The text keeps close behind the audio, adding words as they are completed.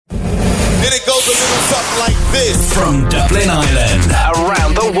like this. From Dublin Island,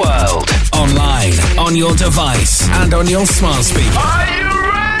 around the world, online, on your device, and on your smart speaker. Are you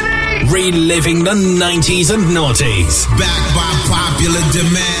ready? Reliving the 90s and noughties. Backed by popular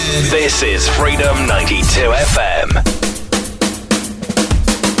demand. This is Freedom 92 FM.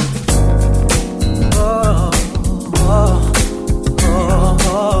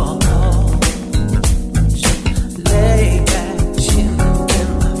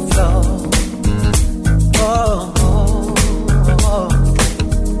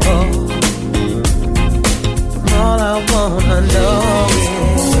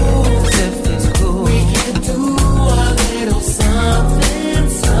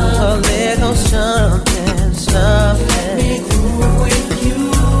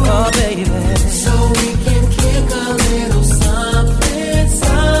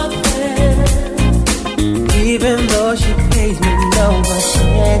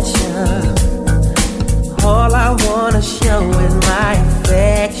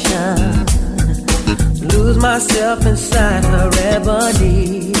 Myself inside her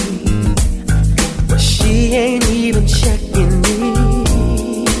ebony, but she ain't even checking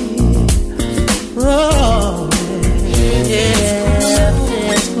me. Oh,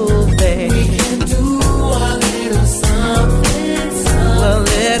 yeah, it's cool, baby. We can do a little something, something. A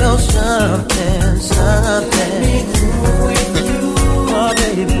little something, something. Make room with you, oh,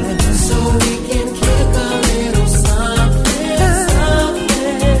 baby. So we can kick a little something,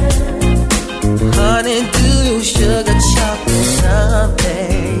 something. Honey, sugar, chocolate,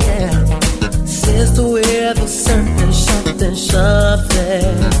 something, yeah. Since the weather, something, something,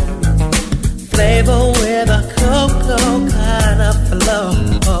 something. Flavor with a cocoa kind of flow.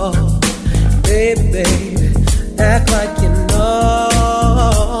 Baby, baby, act like you know.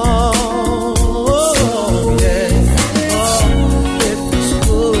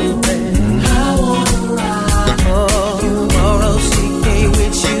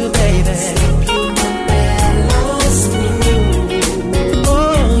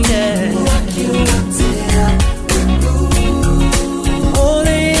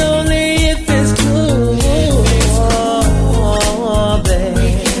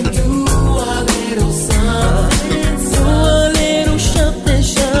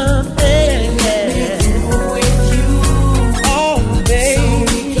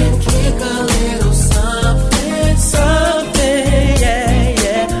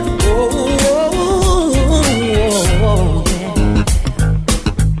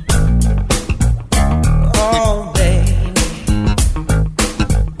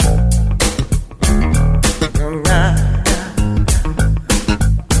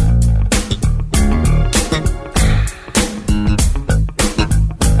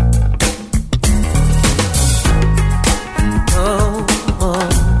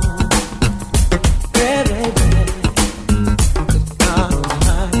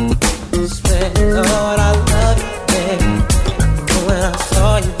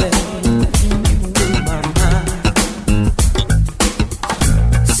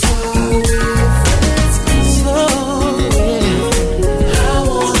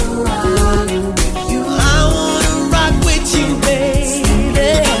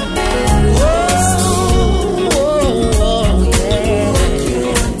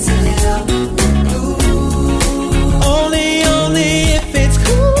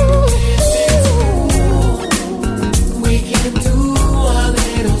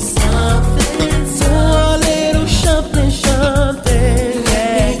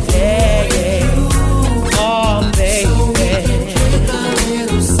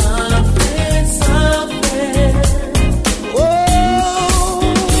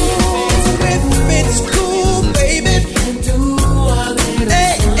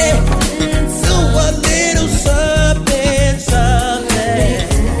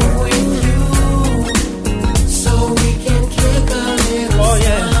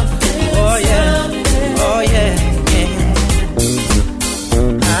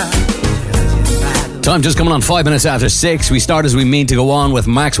 Time just coming on 5 minutes after 6. We start as we mean to go on with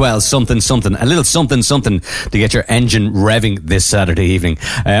Maxwell's Something Something. A little something something to get your engine revving this Saturday evening.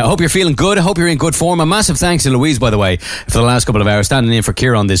 I hope you're feeling good. I hope you're in good form. A massive thanks to Louise, by the way, for the last couple of hours, standing in for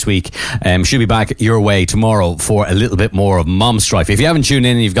Kieran this week. She'll be back your way tomorrow for a little bit more of Mom Strife. If you haven't tuned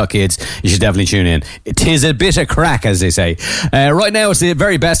in and you've got kids, you should definitely tune in. It is a bit of crack, as they say. Right now, it's the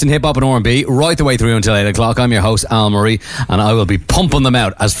very best in hip-hop and R&B, right the way through until 8 o'clock. I'm your host, Al Murray, and I will be pumping them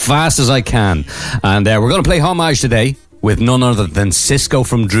out as fast as I can. And we're going to play homage today with none other than Cisco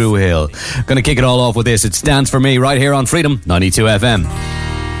from Drew Hill. Going to kick it all off with this. It Stands For Me right here on Freedom 92 FM.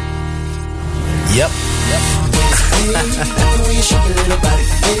 Yep.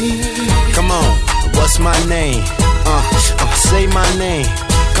 Come on, what's my name? Say my name.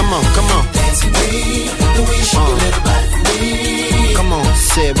 Come on, come on. Dance with me, the way you shake your little body for me. Come on,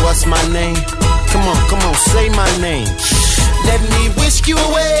 say what's my name? Come on, say my name. Let me whisk you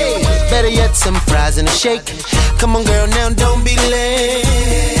away. Better yet, some fries and a shake. Come on, girl, now don't be late.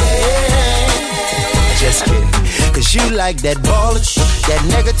 Just kidding. Cause you like that ballin', that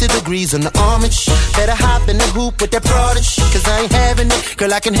negative degrees on the armage. Better hop in the hoop with that prodigy. Cause I ain't having it,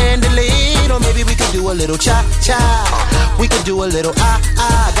 girl, I can handle it. Or maybe we could do a little cha-cha. We could do a little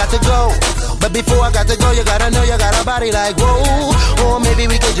got to go. But before I got to go, you gotta know you got a body like whoa. Or maybe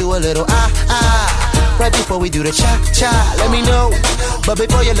we could do a little right before we do the cha-cha. Let me know. But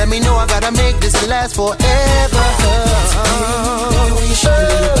before you let me know, I gotta make this last forever.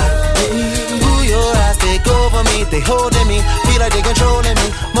 Ooh, your eyes take over me, they holding me, feel like they controlling me,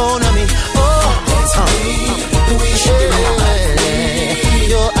 more on me.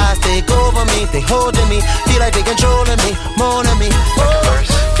 Your eyes take over me, they holding me, feel like they controlling me, more on me.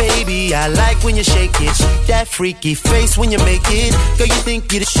 Baby, I like when you shake it, that freaky face when you make it. Girl, you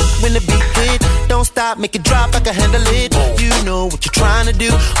think you the when the beat hit. Don't stop, make it drop, I can handle it. You know what you're trying to do.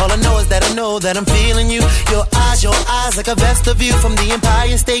 All I know is that I know that I'm feeling you. Your eyes like a vesta view from the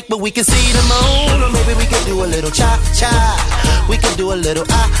Empire State, but we can see the moon. Or maybe we could do a little cha-cha. We could do a little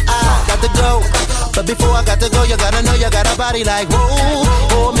got to go. But before I got to go, you gotta know you got a body like whoa.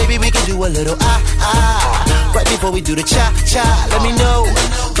 Or maybe we could do a little right before we do the cha-cha. Let me know.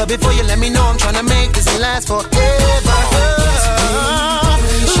 But before you let me know, I'm trying to make this last forever. Ooh,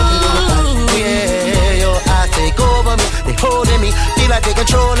 yeah, your eyes take over me, they holding me, feel like they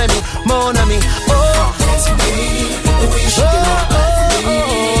controlling me, more on me.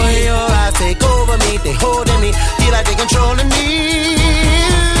 Your eyes take over me, they holding me, feel like they controlling me.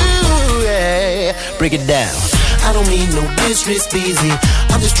 Yeah, break it down. I don't mean no disrespect, easy.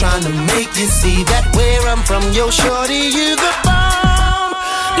 I'm just trying to make you see that where I'm from, yo, shorty, you the bomb.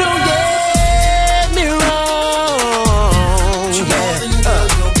 Don't get me wrong. You're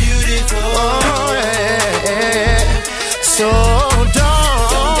beautiful. Oh, yeah. So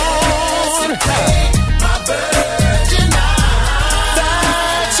don't desecrate my virgin eye.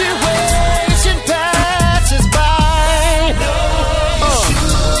 Situation passes by. No, you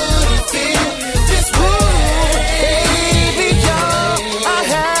shouldn't feel this way. Baby, I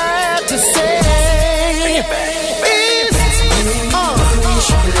have to say. Bring it back.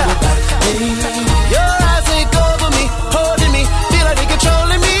 Your eyes take over me, holding me, feel like they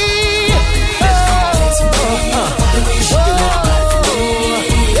controlling me.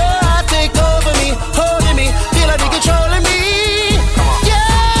 Your eyes take over me, holding me, feel like they controlling me. Yeah.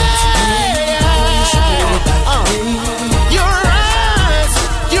 Your eyes,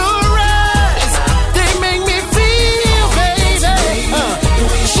 they make me feel, baby.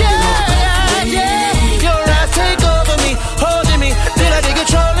 Yeah. Your eyes take over me, holding me, feel like they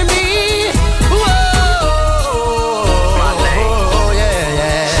controlling me.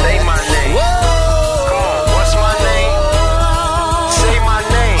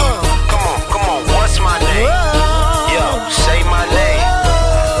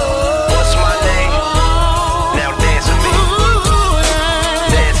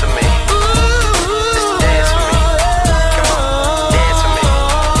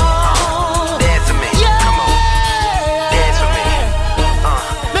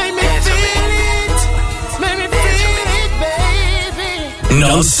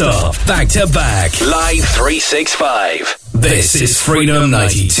 Non-stop, back-to-back, live 365. This is Freedom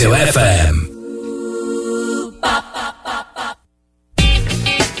 92 FM.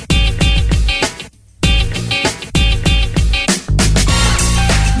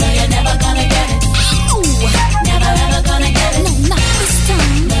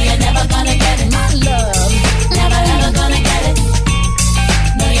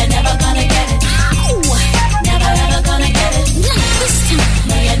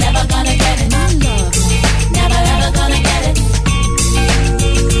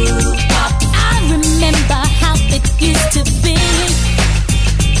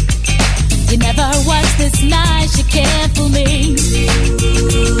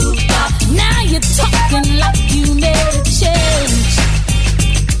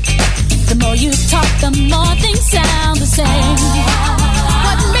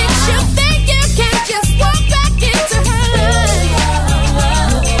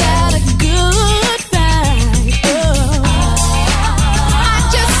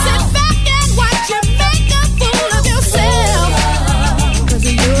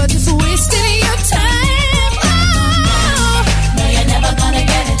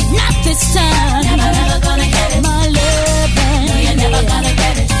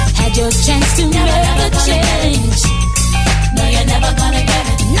 Chance to never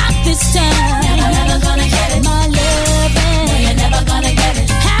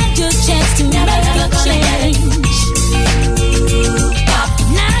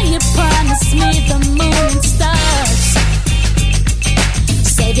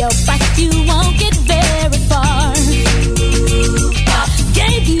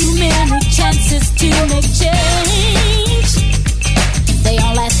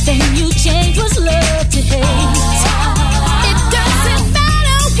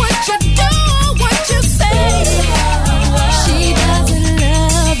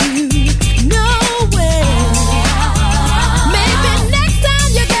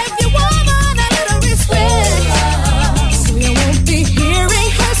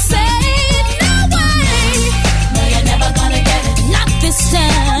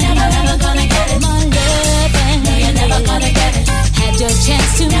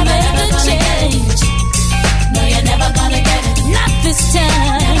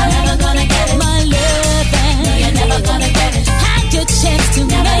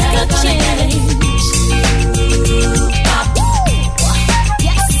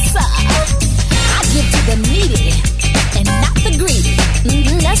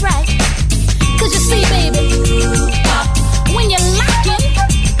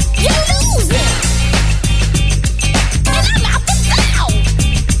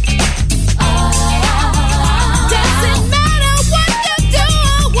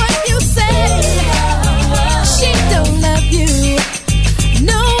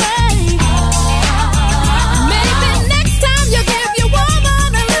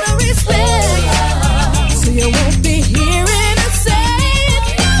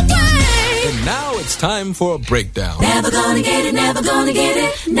time for a breakdown. Never gonna get it, never gonna get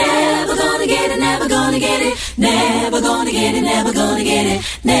it, never gonna get it, never gonna get it, never gonna get it, never gonna get it,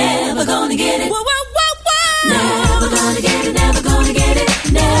 never gonna get it. Whoa, whoa, whoa, whoa. Never gonna get it, never gonna get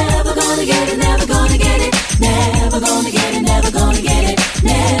it, never gonna get it, never gonna get it, never gonna get it, never gonna get it,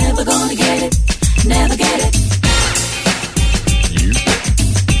 never gonna get it, never get it.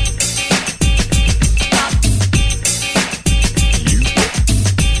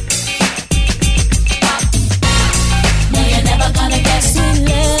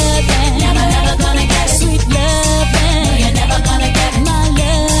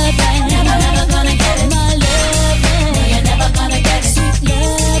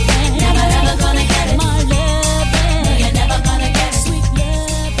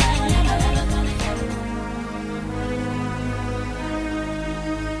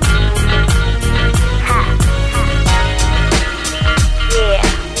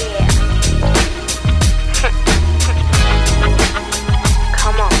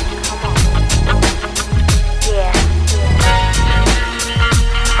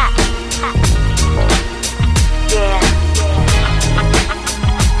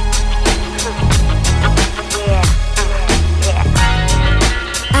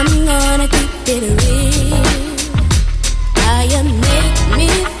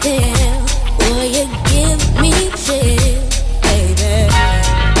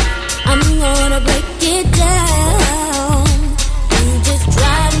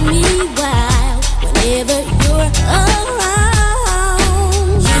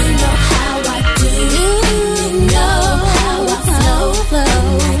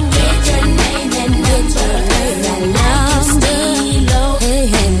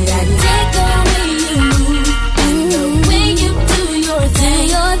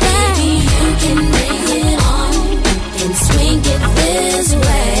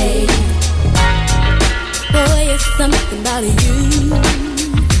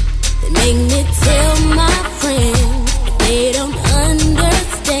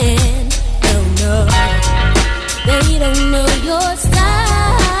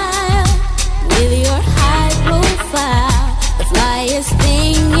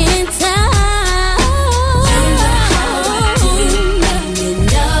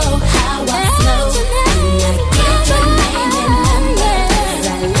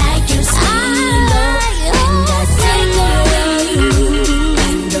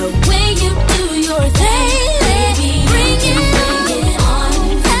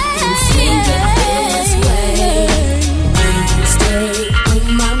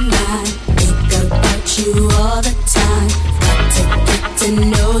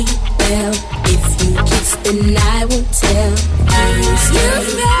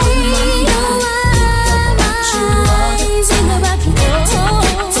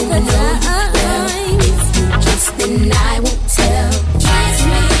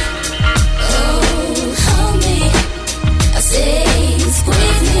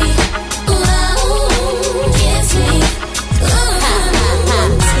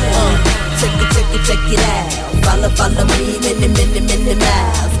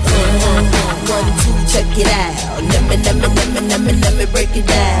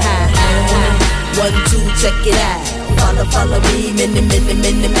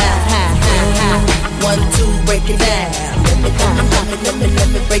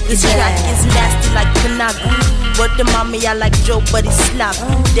 I like Joe, but he's sloppy.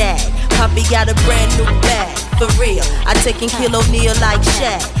 Dad, Poppy got a brand new bag, for real. I take and kill O'Neal like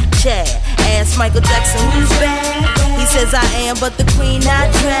Shaq, Chad. Ask Michael Jackson who's bad. He says I am, but the queen I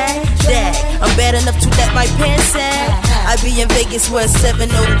drag. Dad, I'm bad enough to let my pants sag. I be in Vegas where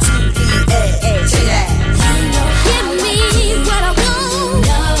 702 EA. Give me what I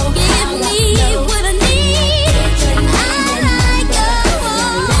want. Give me what I need.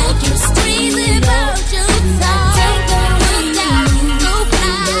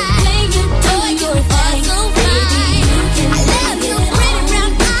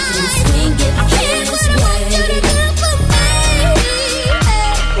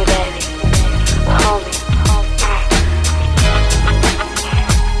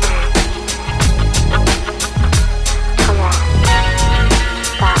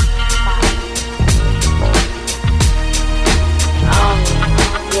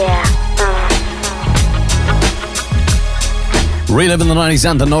 Reliving the 90s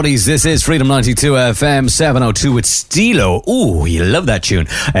and the noughties. This is Freedom 92 FM 702 with Stilo. Ooh, you love that tune.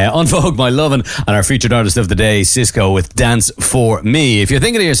 On Vogue, My Lovin', and our featured artist of the day, Cisco, with Dance For Me. If you're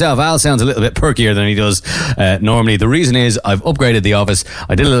thinking to yourself, Al sounds a little bit perkier than he does normally, the reason is I've upgraded the office.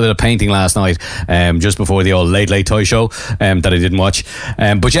 I did a little bit of painting last night, just before the old Late Toy Show that I didn't watch.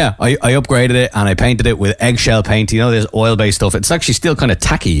 But yeah, I upgraded it and I painted it with eggshell paint. You know, there's oil-based stuff. It's actually still kind of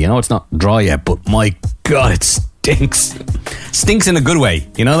tacky. You know, it's not dry yet, but my God, it stinks in a good way,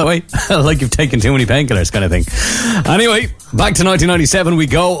 you know that way? Like you've taken too many painkillers kind of thing. Anyway, back to 1997 we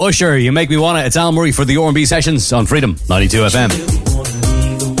go. Usher, You Make Me Wanna. It's Al Murray for the R&B Sessions on Freedom 92 FM.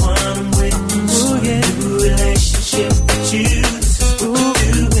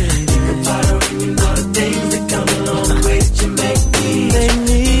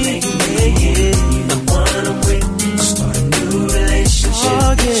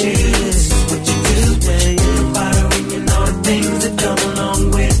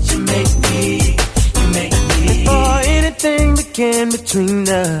 Between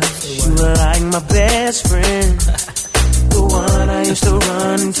us, you were like my best friend, the one I used to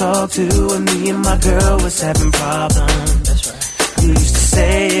run and talk to when me and my girl was having problems. That's right. You used to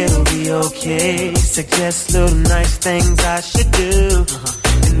say it'll be okay, suggest little nice things I should do.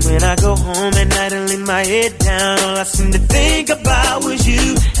 And when I go home at night and lay my head down, all I seem to think about was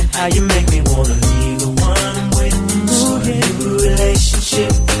you and how you make me wanna leave the one I'm with, start a new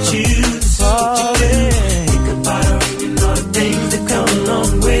relationship with you. That's what you do. Think about her. Things that come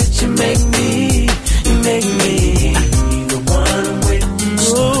along with you make me the one I'm with.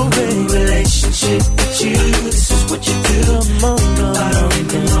 Start a relationship with you. This is what you do. I don't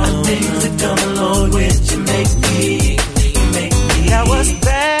even know the things that come along with you make me. Now what's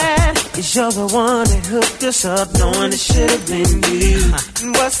bad is you're the one that hooked us up, knowing it should have been you.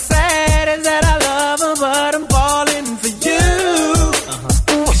 And what's sad is that I love her, but I'm falling for you.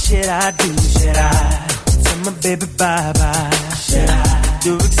 What should I do? Should I tell my baby bye-bye? Should I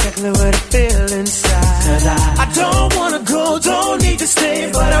do exactly what I feel inside? I don't wanna go, don't need to stay,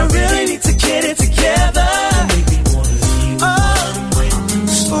 but I really need to get it together. Make me wanna leave the one with.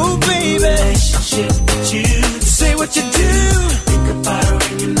 Oh baby, relationship with you. Say what you do. Think about her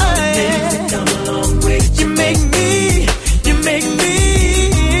when you know the things that come along with. You make me the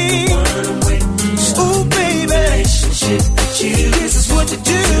one with. Oh baby, relationship with you. This is what you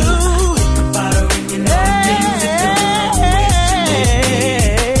do. Think about her when you know the things that come along with.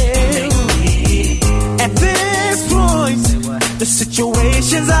 At this point, the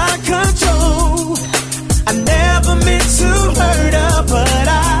situation's out of control. I never meant to hurt her, but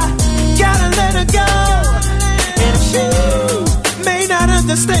I gotta let her go. And if she may not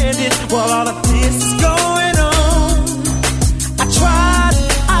understand it while all of this is going on, I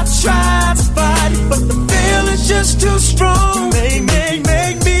tried to fight it, but the feeling's just too strong. Make me.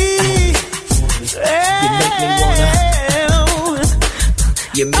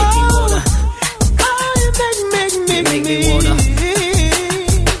 You make me wanna. Oh, you make me wanna.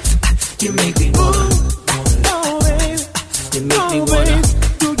 You make me wanna. Oh, baby. You make me wanna.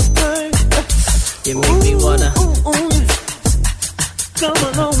 You make me wanna. Come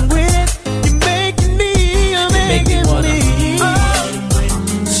along with it. You making me. You make me wanna.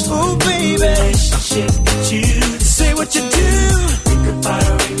 Oh, baby. Relationship with you. Say what you do. Think about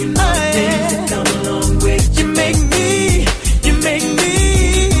her when you know things that come along with. You make me.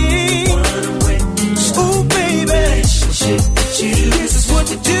 This is what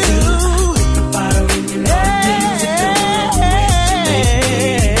you do. Think about her when you know things that come along with.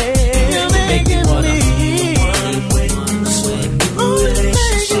 You make me wanna.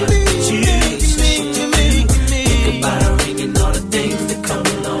 Relationship with you. Think about her when you know the things that come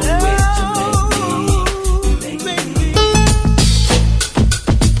along with. You make me.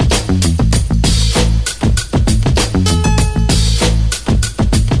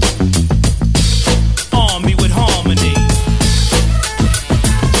 Arm me with harmony.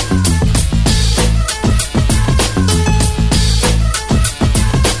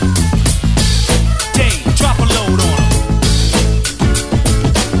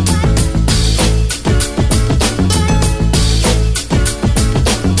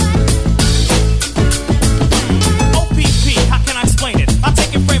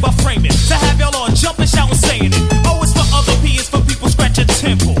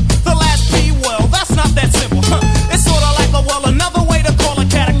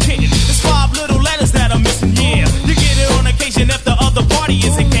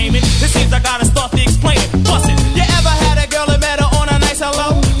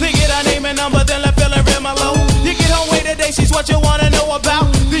 What you wanna know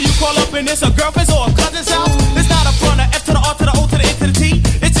about? Do you call up in this a girlfriend's or a cousin's house? It's not a front, a F to the R to the O to the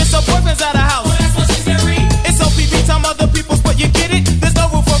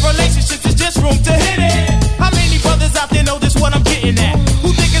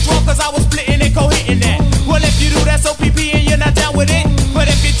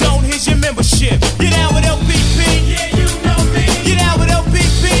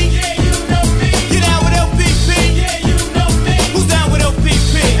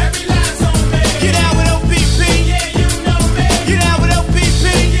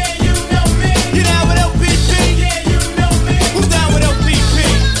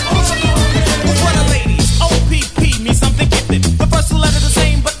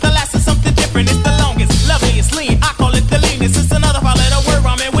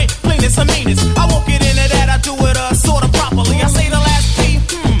some meanness. I won't get into that, I do it sort of properly. I say the last P,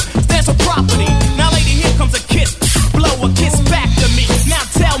 stands for property. Now lady, here comes a kiss, blow a kiss back to me. Now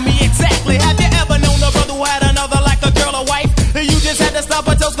tell me exactly, have you ever known a brother who had another like a girl or wife? And you just had to stop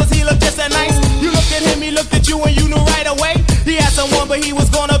a toast cause he looked just that nice. You looked at him, he looked at you and you knew right away. He had someone but he was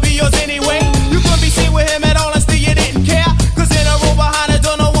gonna be yours anyway. You couldn't be seen with him at all and still you didn't care. Cause in a room behind the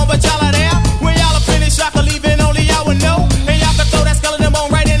door no one but y'all are there. When y'all are finished y'all can leave and only y'all would know. And y'all can throw that skeleton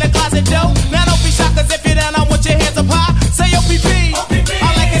bone right in the closet door. Now don't be shocked cause if you're down I want your hands up high. Say OPP, I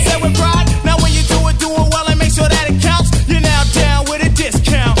like it said with pride. Now when you do it well and make sure that it counts. You're now down with a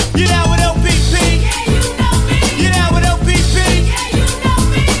discount. You're down with OPP. You're down with OPP.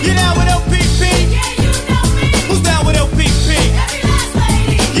 You're down with OPP. Who's down with OPP?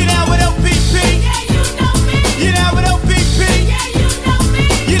 You're down with OPP. You're down with OPP.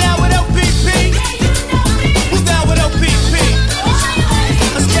 You're down with OPP. Who's down with OPP?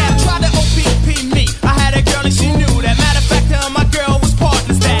 A scab tried to OPP me. I had a girl and she knew that. Matter of fact, her and my girl was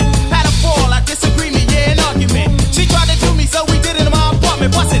partners that had a fall, a disagreement, yeah, an argument. She tried to do me, so we did it in my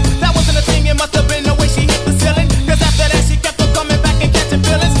apartment. Bust it, that wasn't a thing, it must have been the way she hit the ceiling. Cause after that, she kept on coming back and catching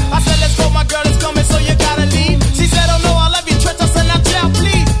feelings. I said, let's go, my girl is coming, so you gotta leave. She said, oh no, I love you, Trench. I said, now, child,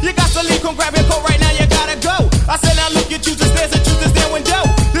 please. You got to leave, come grab your coat right now, you gotta go. I said, now look at you, just there's a truth, there's their window.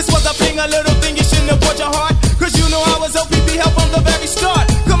 This was a thing, a little thing, you shouldn't have brought your heart. Cause you know I was OPP help from the very start.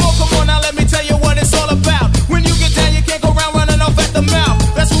 Come on, now let me tell you what it's all about. When you get down, you can't go around running off at the mouth.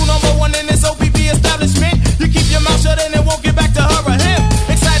 That's rule number one in this OPP establishment. You keep your mouth shut and it won't get back to her or him.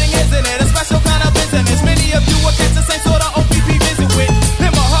 Exciting, isn't it? A special kind of business. Many of you will catch the same sort of OPP visit with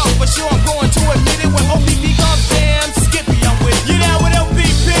him or her. For sure, I'm going to admit it. When OPP comes, damn Skippy, I'm with you. Down with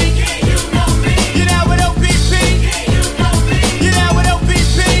OPP. You down with OPP. You down with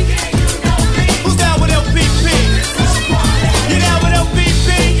OPP. Who's down with OPP? You down with OPP.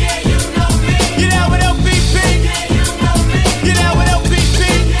 You down with OPP. You down with OPP.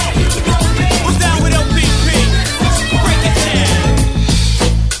 Who's down with OPP? Break it down.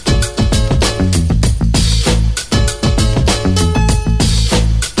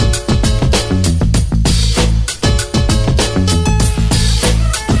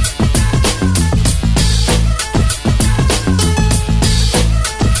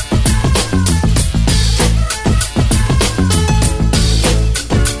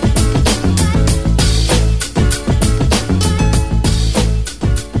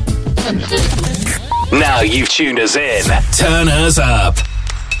 Now you've tuned us in. Turn us up.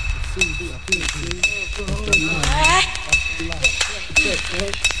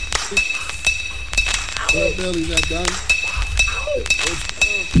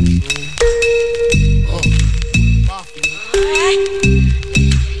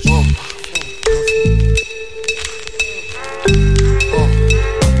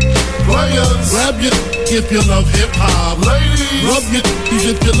 Players, grab your if you love hip hop. Ladies, rub your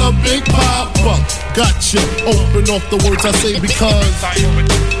if you love Big Papa. Gotcha. Open off the words I say because.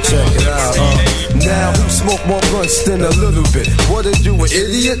 Check it out. Now who smoke more blunts than a little bit? What are you, an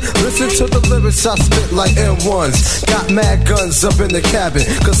idiot? Listen to the lyrics I spit like M1s. Got mad guns up in the cabin.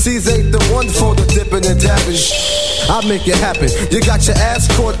 Cause these ain't the one for the dipping and dabbing. I make it happen. You got your ass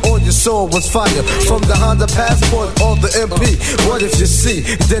caught on your soul was fire. From the Honda Passport or the MP. What if you see?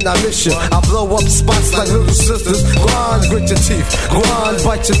 Then I miss you. I blow up spots like little sisters. Grind, grit your teeth. Grind,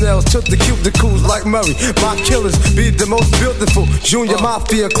 bite your nails. Took the cuticles like Murray. My killers be the most beautiful. Junior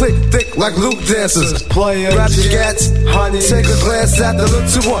Mafia click thick like Luke dancers. Players, grab your gats, honey. Take a glance at the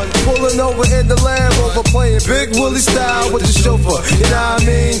little one. Pulling over in the Land Rover. Playing Big Willie style with the chauffeur. You know what I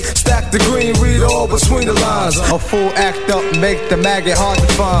mean? Stack the green, read all between the lines. A fool act up, make the maggot hard to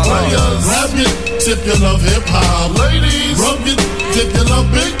find. Players, grab it if you love hip hop. Ladies, rub it if you love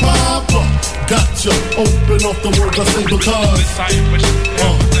Big Papa. Gotcha. Open off the words I say because.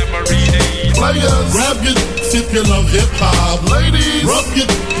 Players, grab it if you love hip hop. Ladies, rub it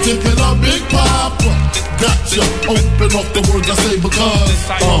if you love Big Papa. Gotcha. Open off the words I say because.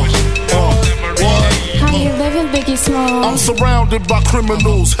 How you living, Biggie Small? I'm surrounded by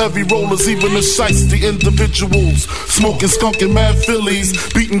criminals, heavy rollers, even the shiesty individuals. Smoking skunk and mad fillies,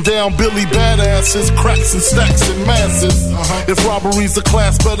 beating down Billy badasses, cracks and stacks and masses. If robbery's a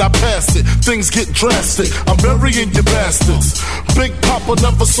class, but I pass it. Things get drastic. I'm burying you bastards. Big Papa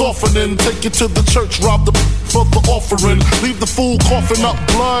never softening. Take you to the church, rob the for the offering. Leave the fool coughing up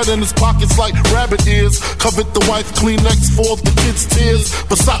blood in his pockets like rabbit ears. Covered the wife Kleenex for the kids' tears.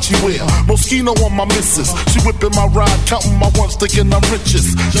 Versace wear, Moschino on my missus. She whipping my ride, counting my ones, thinking I'm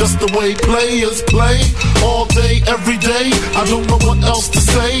richest. Just the way players play, all day, every day. I don't know what else to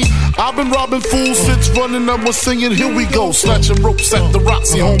say. I've been robbing fools since running them was singing, here we go. Snatching ropes at the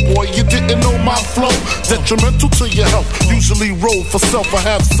Roxy, homeboy. You didn't know my flow. Detrimental to your health. Usually roll for self. I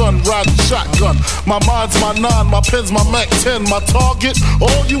have son riding shotgun. My mind's my 9, my pen's my Mac 10. My target,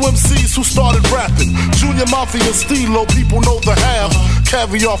 all you MCs who started rapping. Junior Mafia, Stilo, people know the half.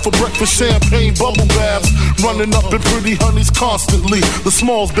 Caviar for breakfast, champagne, bubble baths. Running up in pretty honeys constantly. The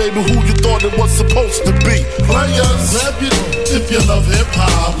Smalls, baby, who you thought it was supposed to be. Players, rap it if you love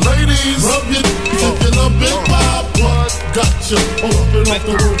hip-hop. Ladies, rub it if you love Big Pop. Gotcha, open up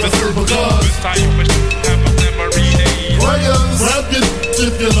the road, that's the because. Players, rap it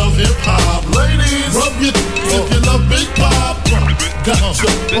if you love hip-hop. Ladies, rub it if you love Big Pop. Gotcha,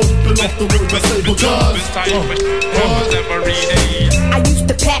 open up the road, that's the because. I used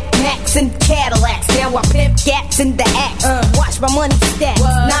to pack Macs and Cadillacs. Now I pimp gaps in the act. Watch my money stack.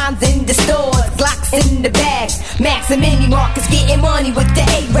 Nines in the stores, Glocks in the bags. Max and Mini Marcus getting money with the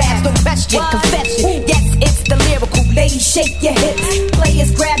A-Raps. No question, confession. Yes, it's the lyrical. Ladies, shake your hips.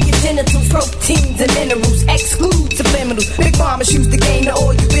 Players, grab your genitals. Proteins and minerals. Exclude subliminals. Big Mama shoots the game to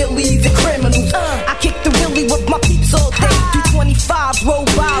all you billies and criminals. I kick the wheelie with my peeps all day. 225 roll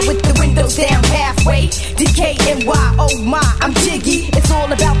by with the windows down halfway. DKNY, oh my, I'm jiggy. It's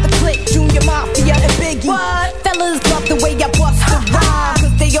all about the click, Junior Mafia and Biggie. What? Fellas love the way I bust the rhyme,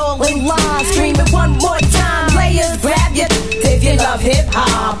 cause they all in line, screaming one more time. Players, grab your if you love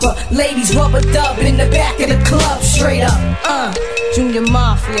hip-hop. Ladies, rubber dub in the back of the club, straight up. Junior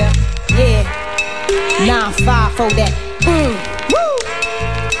Mafia, yeah. 9-5 for that. Woo!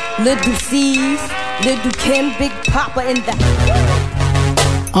 Little C's, Little Kim, Big Papa in the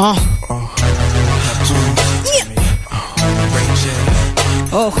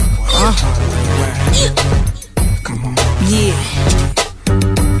yeah.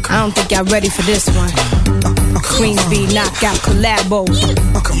 I don't think y'all ready for this one. Queensbee knockout collabo.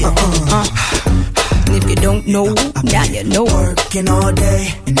 And if you don't know, now you know. Working all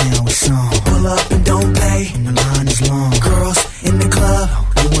day, and now it's on. Pull up and don't pay, and the line is long. Girls in the club,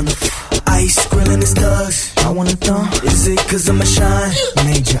 they wanna ice, grilling the studs. I wanna thumb. Is it cause I'ma shine?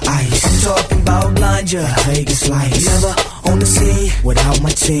 Major ice. I'm talking about blind ya, Vegas lights. Never on the scene without my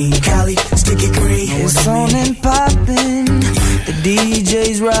team. Cali, sticky green. It's on and poppin'. The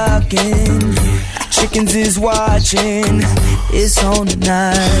DJ's rockin'. Chickens is watching. It's on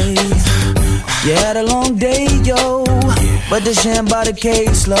tonight. You had a long day, yo, but the sham by the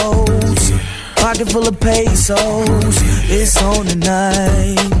caseloads. Pocket full of pesos. It's on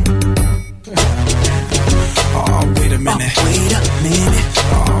tonight. Oh, wait a minute. Wait a minute.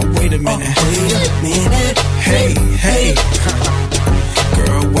 Oh, wait a minute. Wait a minute. Hey, hey.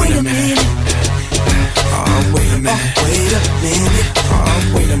 Girl, wait a minute. Oh, wait a minute. Wait a minute.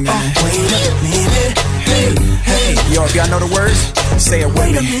 Oh, wait a minute. Wait a minute. Hey, hey. Yo, if y'all know the words, say it with me.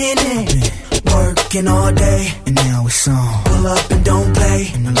 Wait a minute. Working all day, and now it's on. Pull up and don't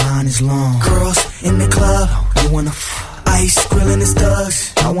play, and the line is long. Girls in the club, they wanna ice, grilling the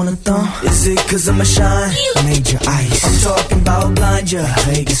studs. I wanna thumb. Is it cause I'ma shine? Major ice. I'm talking about blind ya,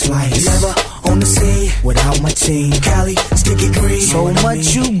 Vegas lights. Never on the scene without my team. Cali, sticky green. So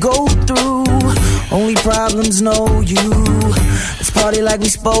much you go through, only problems know you. Let's party like we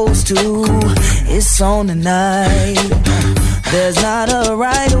supposed to. It's on tonight. There's not a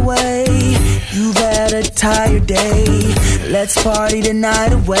right away. You've had a tired day. Let's party the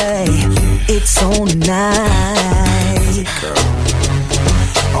night away. It's on tonight. Girl.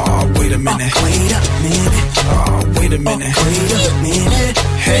 Oh, wait a minute. Wait a minute. Oh, wait a minute. Wait a minute.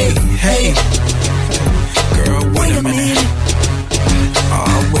 Hey, hey. Girl, wait a minute.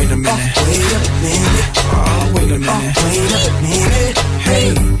 Oh, wait a minute. Wait a minute. Oh, wait a minute. Wait a minute.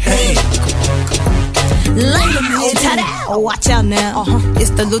 Hey, hey. Watch out now. It's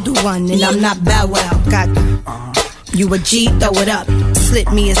the little one, and I'm not Bow Wow. Got you a G, throw it up.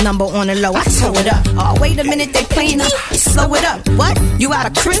 Slip me his number on the low, I tow it up. Oh, wait a minute, they playing up. Slow it up. What? You out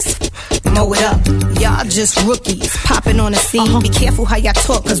of crisp? Mow it up. Y'all just rookies, popping on the scene. Be careful how y'all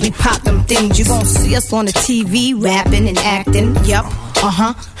talk, cause we pop them things. You gon' see us on the TV, rapping and acting. Yup.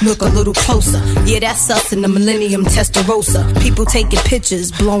 Look a little closer. Yeah, that's us in the Millennium Testarossa. People taking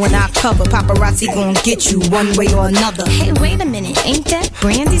pictures, blowing our cover. Paparazzi gon' get you one way or another. Hey, wait a minute, ain't that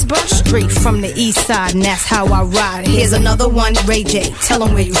Brandy's brush? Straight from the east side, and that's how I ride. Here's another one, Ray J. Tell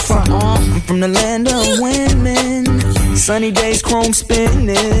 'em where you from. I'm from the land of women. Sunny days, chrome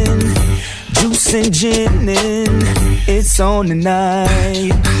spinning. Juice and gin, it's on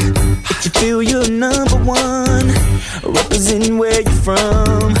tonight. If you feel you're number one, representing where you're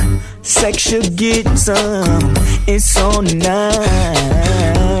from, sex should get some. It's on tonight.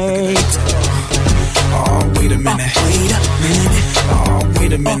 Oh, wait a minute. Wait a minute. Oh,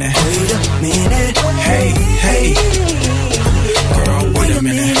 wait a minute. Wait a minute. Hey, hey. Girl, wait a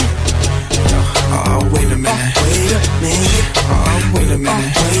minute. Oh, wait a minute. Wait a minute. Oh, wait a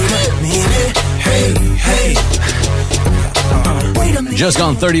minute. Wait a minute. Hey, hey. Just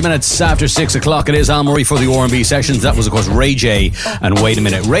gone 30 minutes after 6 o'clock. It is Al Murray for the R&B sessions. That was, of course, Ray J. And wait a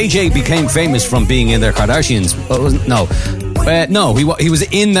minute. Ray J became famous from being in their Kardashians. No, he was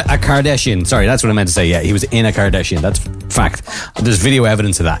in a Kardashian. Sorry, that's what I meant to say. Yeah, he was in a Kardashian. That's fact. There's video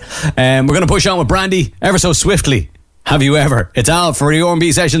evidence of that. We're going to push on with Brandy ever so swiftly. Have you ever? It's Al for the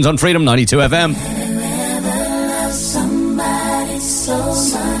R&B sessions on Freedom 92 FM. Have you ever loved somebody so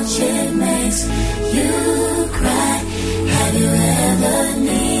much it makes you cry? Have you ever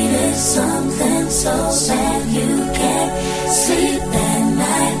needed something so bad you can't sleep at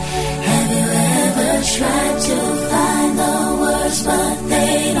night? Have you ever tried to find the words but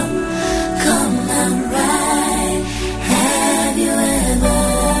they don't come out right? Have you ever?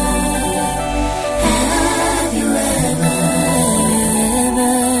 Have you ever?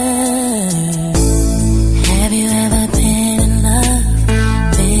 Have you ever been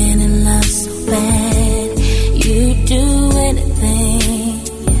in love so bad you do anything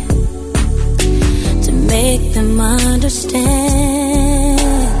to make them understand?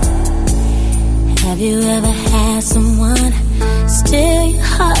 Have you ever had someone steal your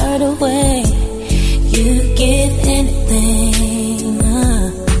heart away? You give anything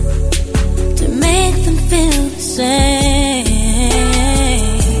to make them feel the same.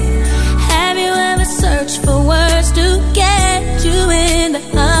 Have you ever searched for words to get you in the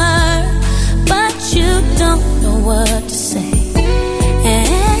heart, but you don't know what to say,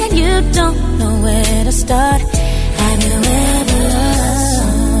 and you don't know where to start? Have you ever loved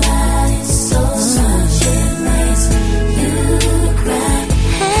somebody so much it makes you cry?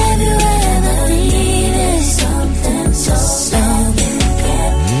 Have you ever needed something so bad you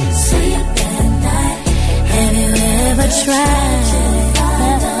can't sleep at night? Have you ever tried?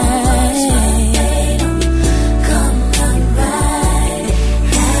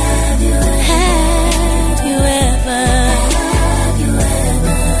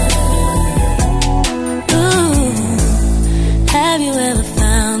 Ooh.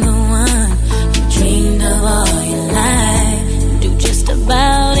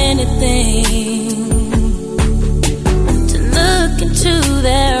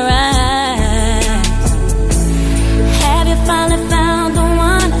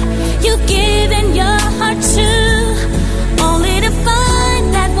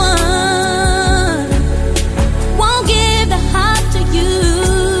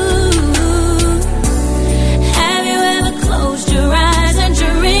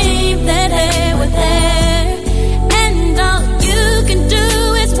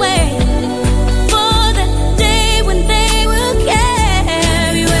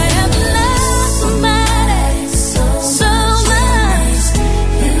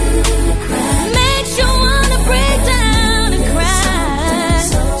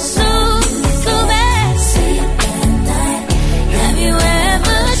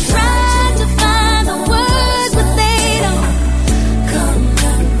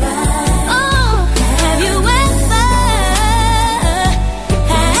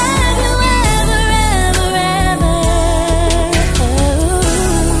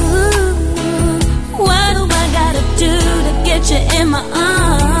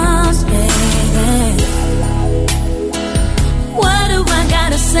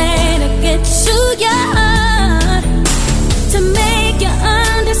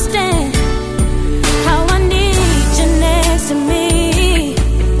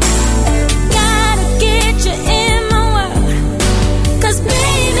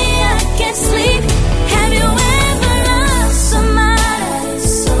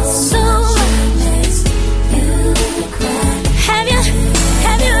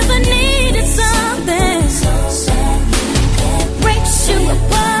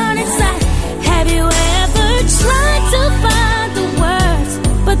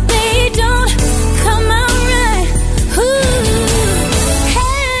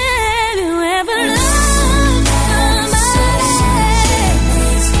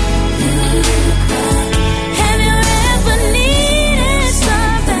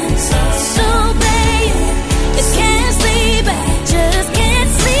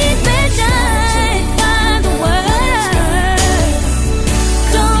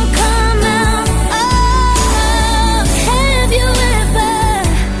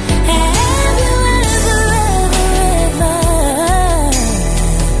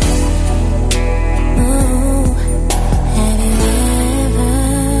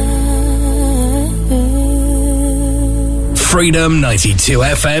 Freedom 92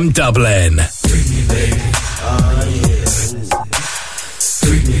 FM Dublin. Treat me, baby. Oh, yeah.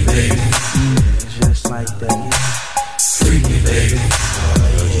 Treat me, baby. Just like that. Treat me, baby. Oh,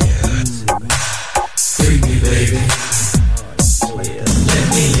 yeah. Treat me, baby. Let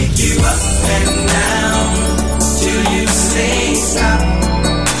me lick you up and down till you say stop.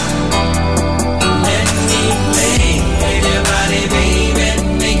 Let me play with your body, baby,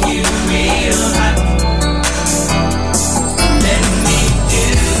 make you real hot. Let me do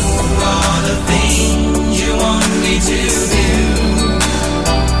all the things you want me to do.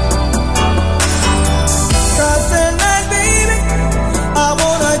 Cause tonight, baby, I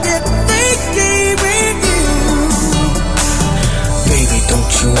wanna get freaky with you. Baby,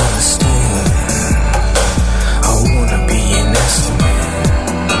 don't you understand? I wanna be an estimate.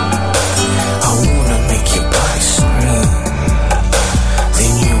 I wanna make your body scream.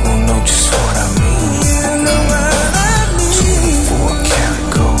 Then you will know just what I mean. You know what I mean. 24 karat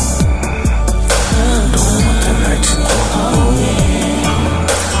gold. Don't want the night to go.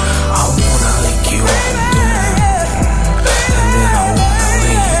 I wanna lick you up and down. And then I wanna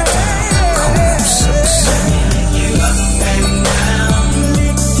lay you down. Come on, sexy. You up and down.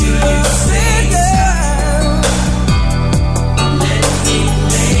 Till you say stop. Let me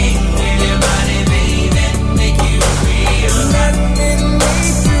play with your body, baby. Make you real. Let me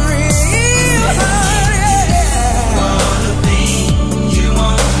make you real hard, yeah. All the things you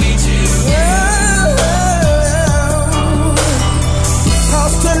want me to.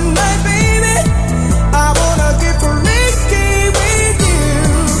 Cause tonight, baby, I wanna get freaky with you.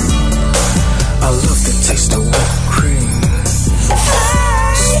 I love the taste of whipped cream.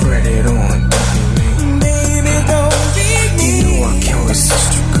 Spread it on, Baby, don't leave me. you know I can't resist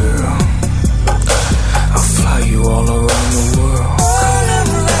you, girl. I'll fly you all around the world. All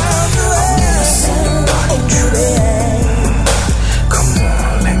around the world. See your body drip. Come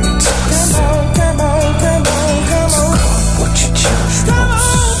on, let me take a sip. Come on, come on, come So on. come what you cherish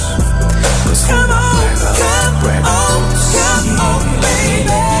most. 'Cause when Come I on, brag, I come brag on, most. come on,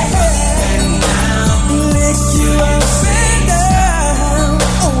 baby. Lick you up and down.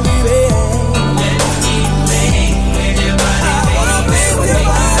 Oh, baby. I wanna play with your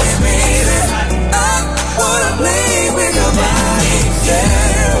body, baby. I wanna play with your body,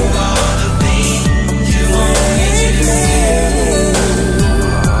 yeah. All the things you want me to do.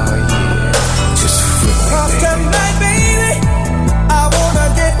 Oh yeah, just freak me, Cause baby. tonight, baby, I wanna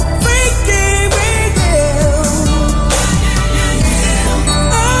get freaky with you.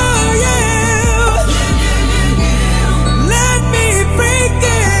 Oh yeah, let me freak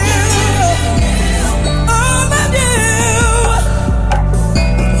you. All of you.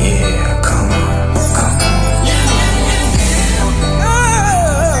 Yeah, come on, come on.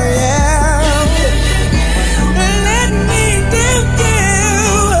 Oh yeah, let me do you.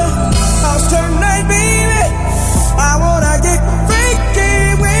 Cause tonight, baby, I wanna get freaky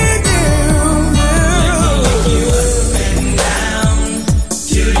with you.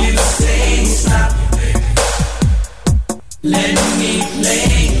 Till you say stop. Let me play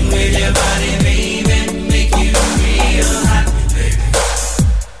with your body, baby, make you real hot.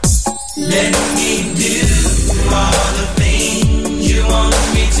 Let me do all the things you want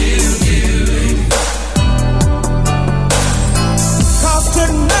me to do. Cause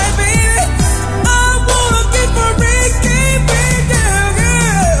tonight, baby, I wanna get freaky with you,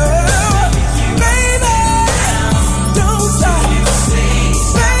 girl. Baby, don't stop.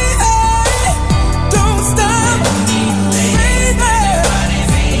 Baby, don't stop. Baby,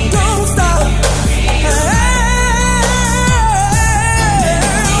 don't stop.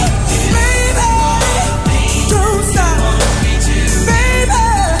 Baby, don't stop. Baby,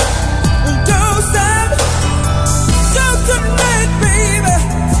 don't stop. So tonight, baby,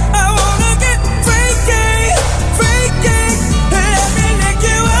 I wanna get freaky, freaky. Let me lick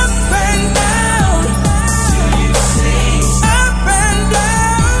you up and down, up and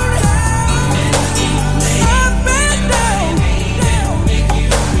down, up and down.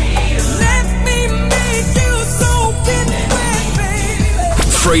 Let me make you so wet,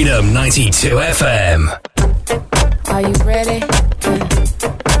 baby. Freedom 92 FM. Are you ready?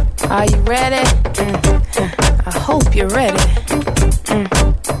 Are you ready? I hope you're ready.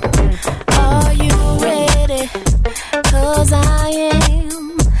 Are you ready? 'Cause I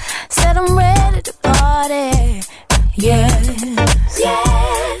am. Said I'm ready to party. Yes.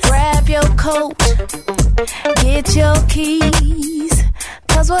 Grab your coat. Get your keys.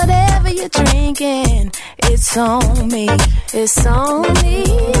 'Cause whatever you're drinking, it's on me. It's on me.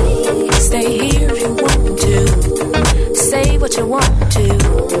 Stay here if you want to. Say what you want to.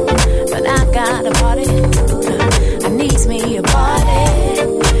 But I got a party. I needs me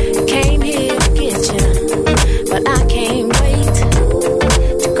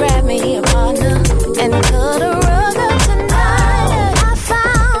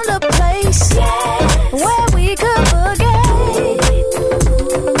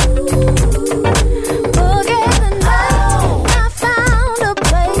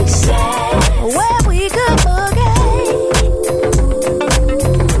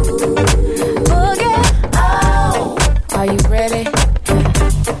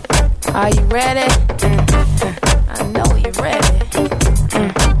ready? I know you're ready.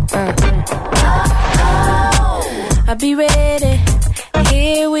 I'll be ready.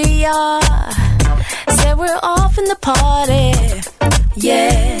 Here we are. Said we're off in the party.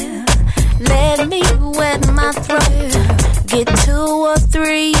 Yeah. Let me wet my throat. Get 2 or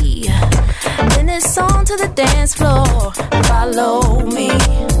 3. Then it's on to the dance floor. Follow me.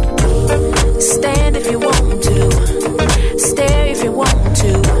 Stand if you want to. Stare if you want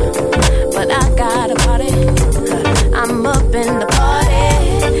to. But I got a party. I'm up in the party.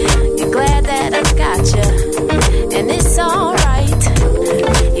 You're glad that I got you. And it's alright.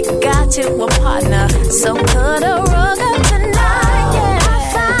 You got you a partner. So cut a rug up tonight. Yeah, I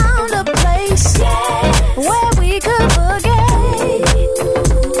found a place where we could boogie.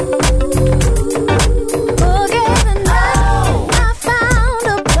 Boogie tonight. I found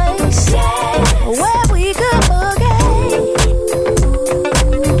a place where we could boogie.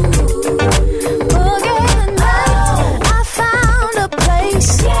 Boogie tonight. I found a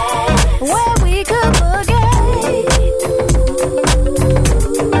place where we could boogie.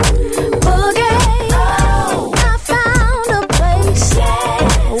 Boogie. I found a place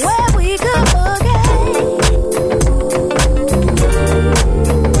where we could boogie.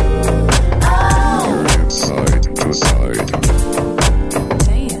 Side to side.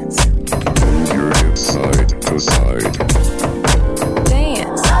 Dance. Your hip side to side.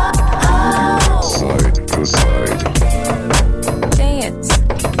 Dance. Side to side. Dance.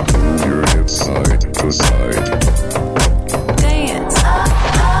 Your hip side to side. Dance.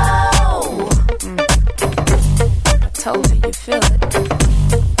 I told you, you feel it.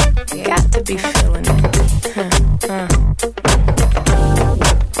 You got to be feeling it.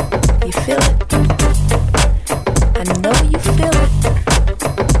 You feel it. I know you feel it.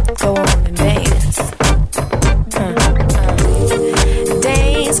 Go on and dance.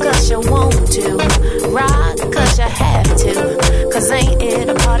 Dance 'cause you want to. Rock 'cause you have to. 'Cause ain't it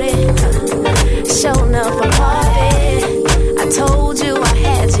a party? Show enough a party. I told you I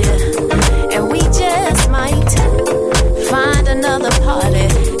had you. And we just might find another party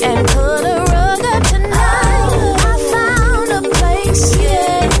and put a rug up tonight. I found a place,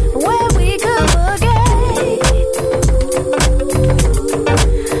 yeah, where we could boogie.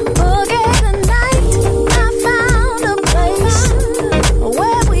 Boogie tonight. I found a place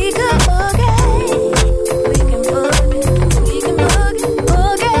where we could boogie. We can boogie, we can boogie,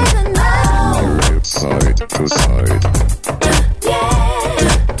 boogie tonight. Your hip side to side.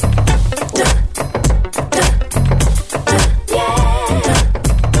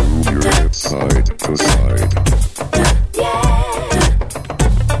 Your hip side to side.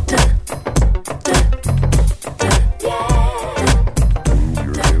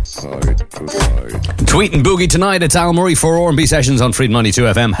 Your hip side to side. Tweet and Boogie tonight. It's Al Murray for R&B Sessions on Freedom 92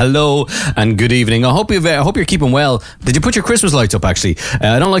 FM. Hello and good evening. I hope you're keeping well. Did you put your Christmas lights up, actually?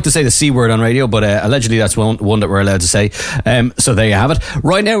 I don't like to say the C word on radio, but allegedly that's one that we're allowed to say. So there you have it.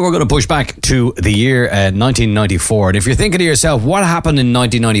 Right now we're going to push back to the year 1994. And if you're thinking to yourself, what happened in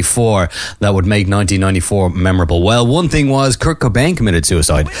 1994 that would make 1994 memorable? Well, one thing was Kurt Cobain committed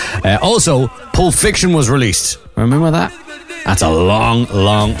suicide. Also, Pulp Fiction was released. Remember that? That's a long,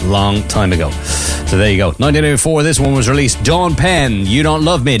 long, long time ago. So there you go. 1994, this one was released. Dawn Penn, You Don't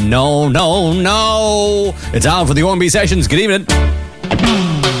Love Me. No, no, no. It's Al for the R&B Sessions. Good evening.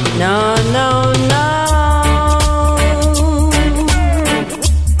 No, no, no.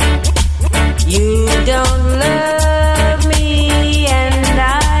 You don't love me, and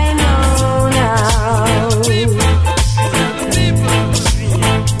I know now.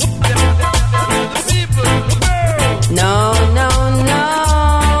 No, no, no.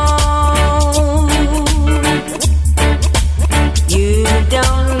 You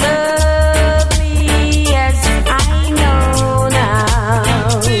don't love me, as I know now.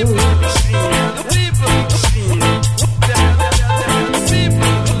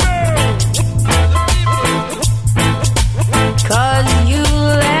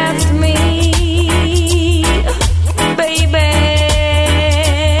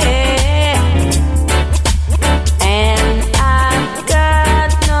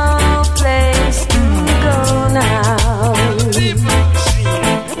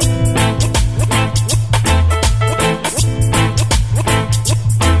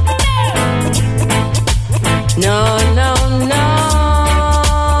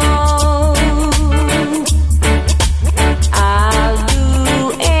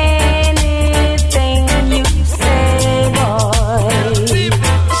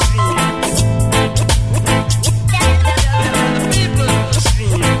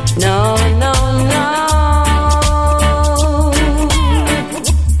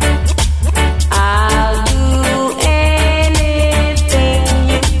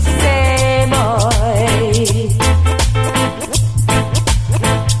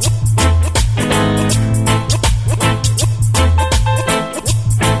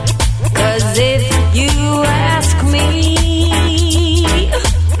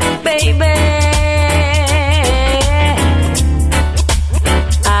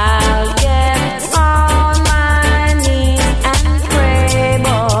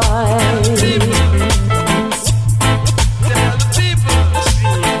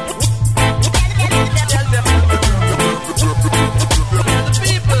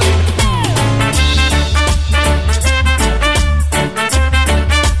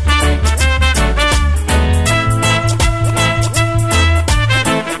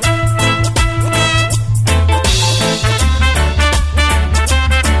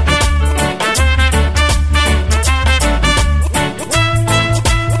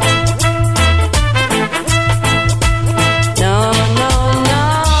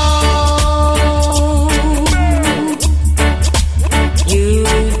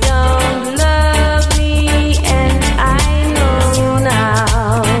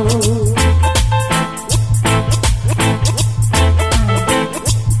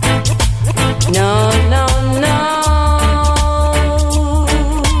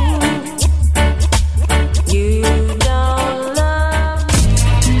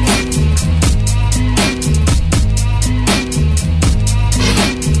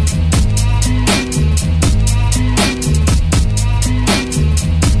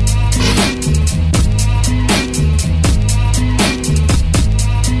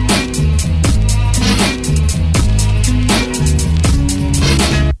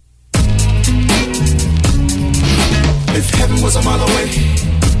 was a mile away.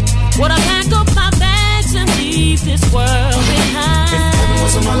 Would I pack up my bags and leave this world behind? If heaven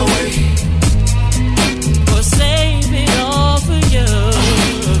was a mile away. Or save it all for you?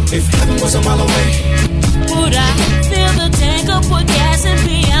 If heaven was a mile away. Would I fill the tank up with gas and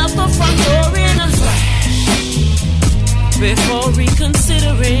be out the front door in a flash? Before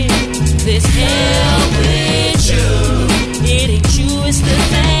reconsidering this hell with you. It ain't you, it's the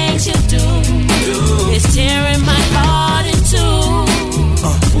things you do. It's tearing my heart in two.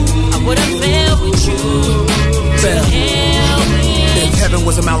 I would've failed with you. To hell with If heaven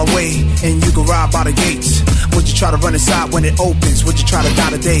was a mile away and you could ride by the gates, would you try to run inside when it opens? Would you try to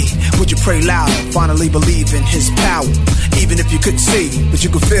die today? Would you pray louder, finally believe in his power? Even if you couldn't see, but you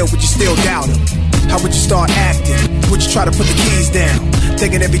could feel, would you still doubt him? How would you start acting? Would you try to put the keys down?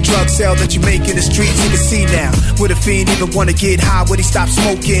 Thinking every drug sale that you make in the streets he can see now. Would a fiend even want to get high? Would he stop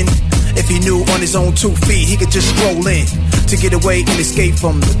smoking? If he knew on his own 2 feet he could just stroll in to get away and escape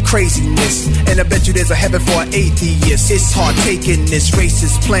from the craziness. And I bet you there's a heaven for an atheist. It's hard taking this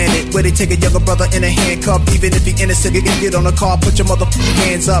racist planet where they take a younger brother in a handcuff. Even if he innocent, you can get on a car, put your motherfucking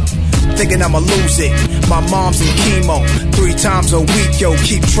hands up. Thinking I'ma lose it. My mom's in chemo 3 times a week, yo,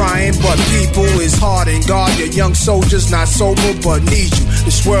 keep trying. But people is hard and God, your young soldiers not sober but need you.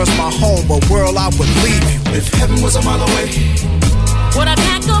 This world's my home, but world I would leave you. If heaven was a mile away. Would I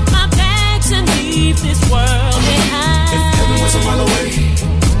pack up my bags and leave this world behind? If heaven was a mile away.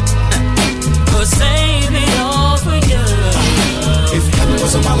 Or save it all for you? If heaven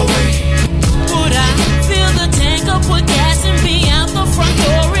was a mile away. Would I fill the tank up with gas and be out the front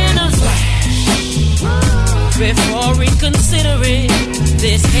door in a flash? Before reconsidering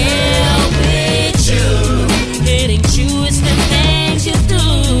this hell with you. It ain't you, it's the things you do.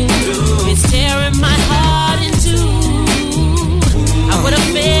 It's tearing my heart in two. I would've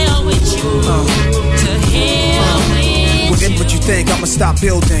failed with you. To hell with Within what you think, I'ma stop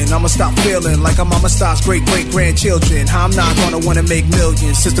building. I'ma stop feeling like I'm Amistad's great-great-grandchildren. I'm not gonna wanna make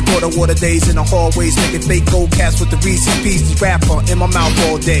millions. Since the quarter water days in the hallways, making fake gold casts with the Reese's Pieces rapper in my mouth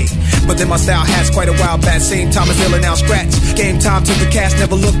all day. But then my style has quite a while back. Same time as Ill and now scratch. Game time took the cast,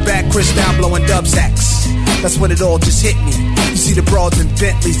 never look back. Chris down blowing dub sacks. That's when it all just hit me. You see the broads and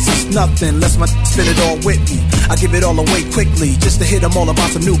Bentleys, it's nothing less my spin it all with me. I give it all away quickly, just to hit them all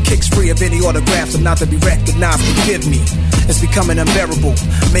about some new kicks, free of any autographs and not to be recognized. Forgive me, it's becoming unbearable.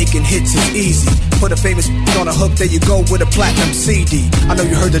 Making hits is easy. Put a famous on a hook, there you go with a platinum CD. I know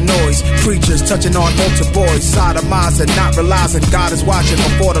you heard the noise, preachers touching on altar boys, sodomizing, not realizing God is watching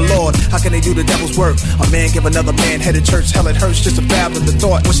before the Lord. How can they do the devil's work? A man give another man headed church, hell it hurts just to fathom the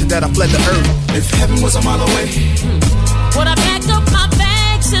thought, wishing that I fled the earth. If heaven was a mile away. Would I pack up my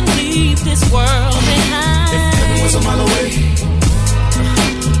bags and leave this world behind? If heaven was a mile away.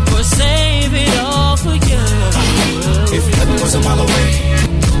 Or save it all for you? If heaven was a mile away.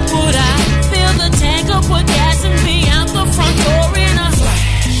 Would I fill the tank up with gas and be out the front door in a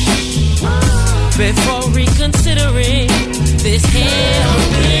flash? Before reconsidering this hell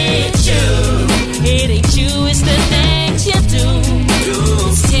with you. It ain't you, it's the things you do.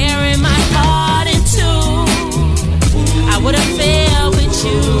 It's tearing my heart in two. I would've failed with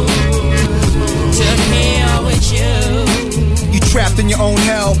you. To hell with you. You trapped in your own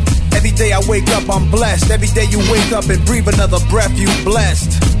hell. Every day I wake up, I'm blessed. Every day you wake up and breathe another breath, you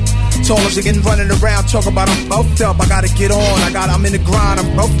blessed. Tall as again running around, talk about I'm buffed up. I gotta get on, I'm in the grind,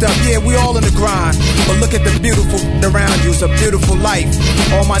 I'm buffed up. Yeah, we all in the grind. But look at the beautiful around you, it's a beautiful life.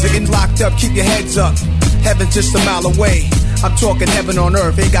 All minds are getting locked up, keep your heads up. Heaven's just a mile away. I'm talking heaven on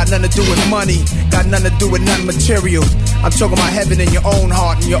earth, ain't got nothing to do with money, got nothing to do with nothing material. I'm talking about heaven in your own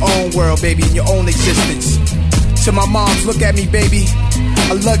heart, in your own world, baby, in your own existence. To my moms, look at me, baby.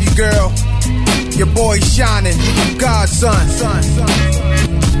 I love you, girl. Your boy's shining. I'm God's son.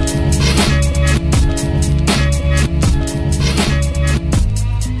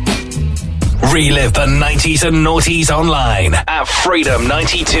 Relive the 90s and noughties online at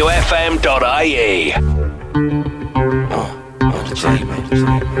freedom92fm.ie. The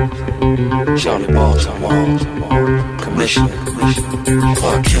J-Man, Johnny Balls on walls, Commissioner,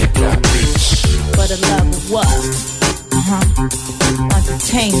 Clark Kent got beats. For the love of what?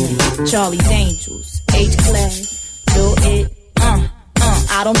 Entertainment, Charlie's Angels, H-Class, do it,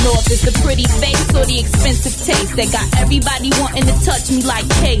 I don't know if it's the pretty face or the expensive taste that got everybody wanting to touch me like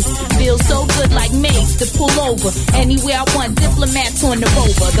Case. Feels so good like Mace to pull over anywhere I want. Diplomats on the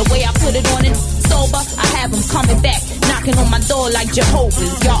rover. The way I put it on it sober, I have them coming back, knocking on my door like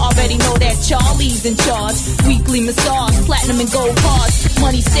Jehovah's. Y'all already know that Charlie's in charge. Weekly massage, platinum and gold cards.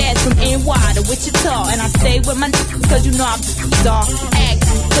 Money stashed from NY to Wichita, and I stay with my cause you know I'm bizarre. Act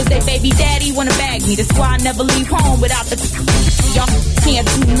Cause they baby daddy wanna bag me. That's why I never leave home without the y'all can't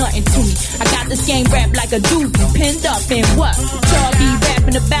do nothing to me. I got this game wrapped like a doobie, pinned up in what y'all be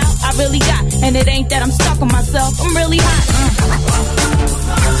rapping about. I really got, and it ain't that I'm stuck on myself. I'm really hot.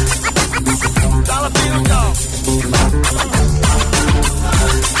 Dollar bill, dog.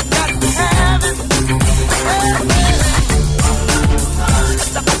 Got to have it.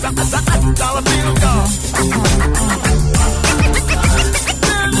 Dollar bill, dog.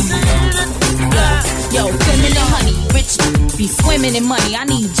 Yo, feminine honey, rich be swimming in money. I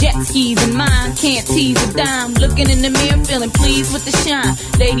need jet skis in mine, can't tease a dime. Looking in the mirror, feeling pleased with the shine.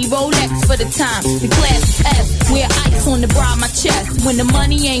 Lady Rolex for the time, the class is S. Wear ice on the bra of my chest. When the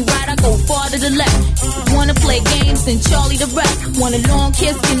money ain't right, I go far to the left. Wanna play games, then Charlie the rest. Want a long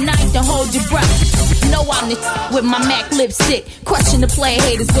kiss goodnight, then hold your breath. Know I'm the with my MAC lipstick. Crushing the play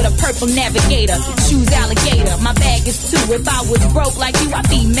haters with a purple navigator. Shoes alligator, my bag is two. If I was broke like you, I'd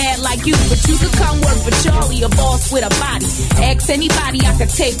be mad like you. But you could come work for Charlie, a boss with a body. Ask anybody, I could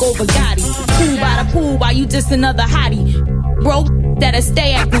take over Gotti. Cool by the pool while you just another hottie. Broke that'll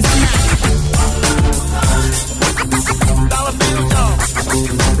stay acting snotty. Dollar bill, dog.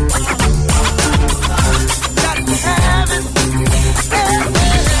 Got to have it.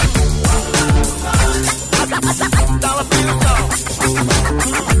 Dollar bill, dog.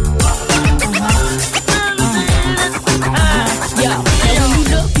 Yo, and when you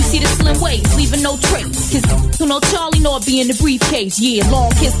look, you see the slim waist, leaving no trace. Cause you know Charlie know it be in the briefcase. Yeah,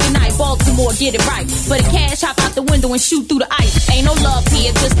 long kiss goodnight, Baltimore, get it right. For the cash, hop out the window and shoot through the ice. Ain't no love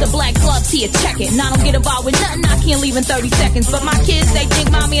here, just the black gloves here, check it. And I don't get involved with nothing, I can't leave in 30 seconds. But my kids, they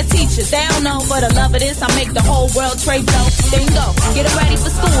think mommy a teacher. They don't know, for the love of this, I make the whole world trade blow. Then go, get it ready for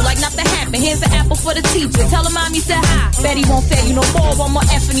school, like nothing happened. Here's an apple for the teacher, tell her mommy said hi. Betty won't fail you no more, one more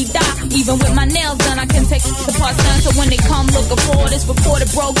F and he die. Even with my nails done, I can take the parts done. So when they come looking for this reporter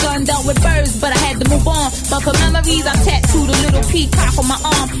broke gun, done with birds, but I had to move on. But for memories, I tattooed a little peacock on my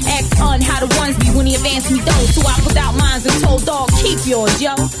arm. Asked Un how the ones be when he advanced me those. So I put out mines and told dog, keep yours,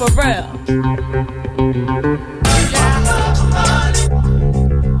 yo, for real.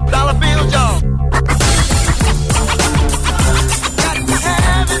 Dollar bill, dog. Got to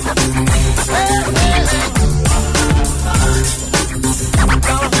have it.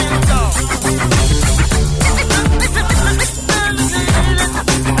 Dollar bill, dog.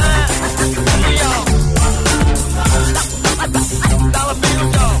 Dollar bill,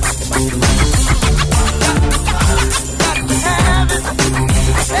 dog. Got to have it.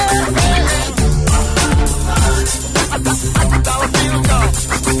 Dollar bill, dog.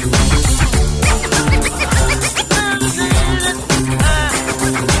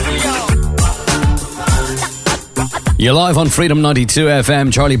 You're live on Freedom 92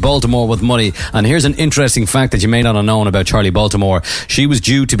 FM, Charlie Baltimore with Money. And here's an interesting fact that you may not have known about Charlie Baltimore. She was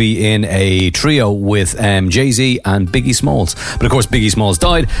due to be in a trio with Jay-Z and Biggie Smalls. But of course, Biggie Smalls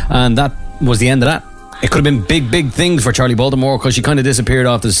died, and that was the end of that. It could have been big things for Charlie Baltimore, because she kind of disappeared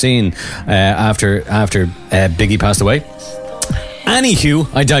off the scene after Biggie passed away. Anywho,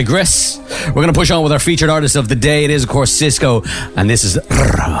 I digress. We're going to push on with our featured artist of the day. It is, of course, Cisco, and this is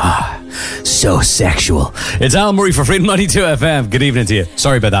So Sexual. It's Al Murray for Freedom 92 FM. Good evening to you.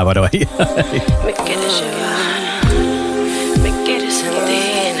 Sorry about that, by the way.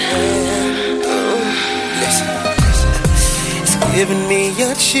 It's giving me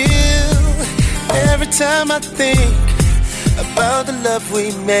a chill every time I think about the love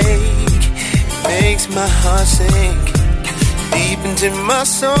we make. It makes my heart sink deep into my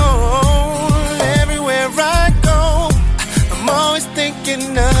soul. Everywhere I go, I'm always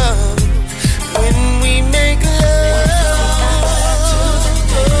thinking of when we make love.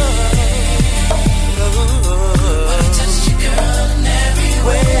 Wanna touch you, girl, in every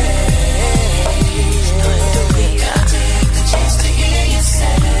way. Gotta take the chance to hear you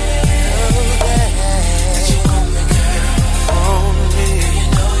say that you want me, girl. Want me. You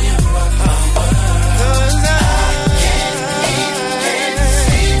know you rock my world. 'Cause I can't eat, can't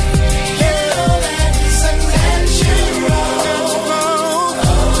sleep. You know that it's unnatural.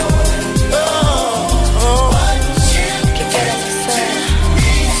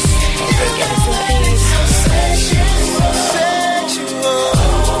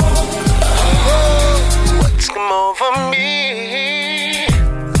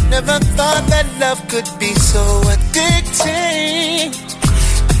 Never thought that love could be so addicting.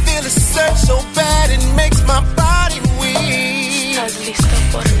 I feel a surge so bad it makes my body weak.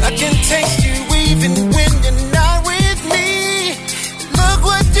 I can taste you even when you're not with me. Look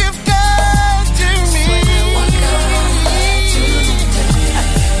what you've done to me.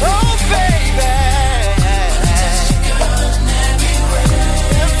 Oh baby,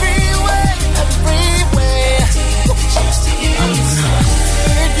 if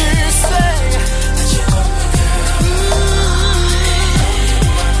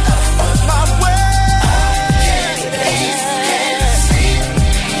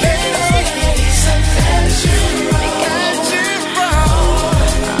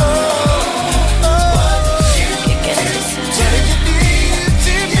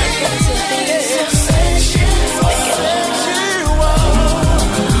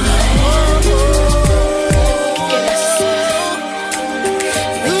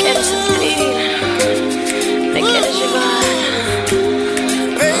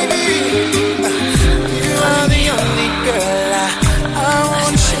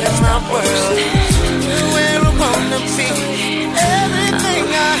world. Where I wanna be. Everything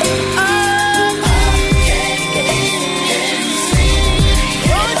I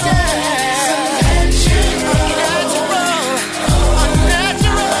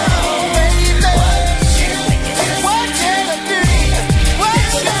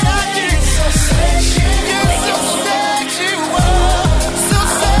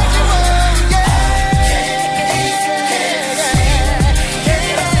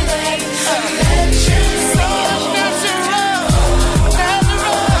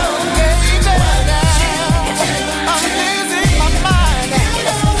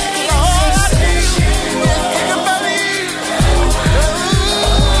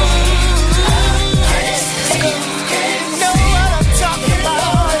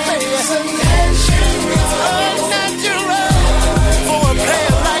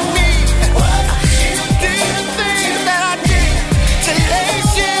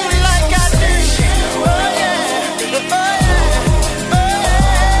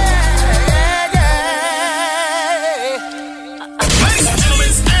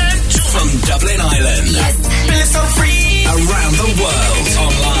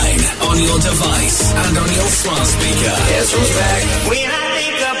device and on your smart speaker. Guess who's back? When I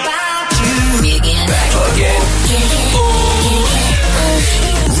think about you, back again.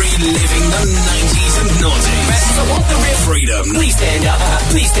 Reliving the 90s and noughties. Freedom. Please stand up.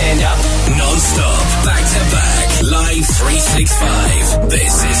 Please stand up. Non-stop. Back to back. Live 365.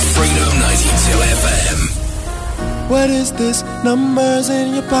 This is Freedom 92 FM. What is this? Numbers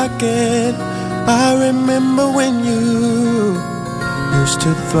in your pocket. I remember when you used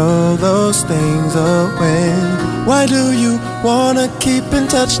to throw those things away. Why do you wanna keep in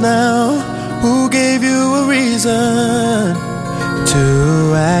touch now? Who gave you a reason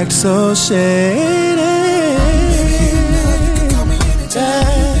to act so shady? Baby, you know you can call me anytime.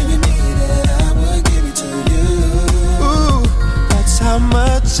 Anything you needed, I would give it to you. Ooh, that's how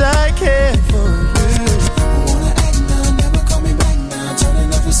much I care for you. I wanna act now, never call me back now. Turning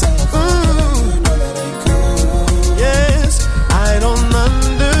off your cell phone. You know that ain't cool. Yes, I don't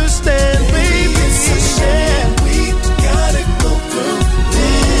understand, baby. It's a shame we gotta go through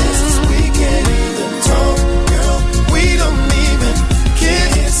this. We can't even talk, girl. We don't even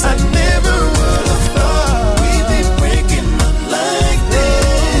kiss. I never would've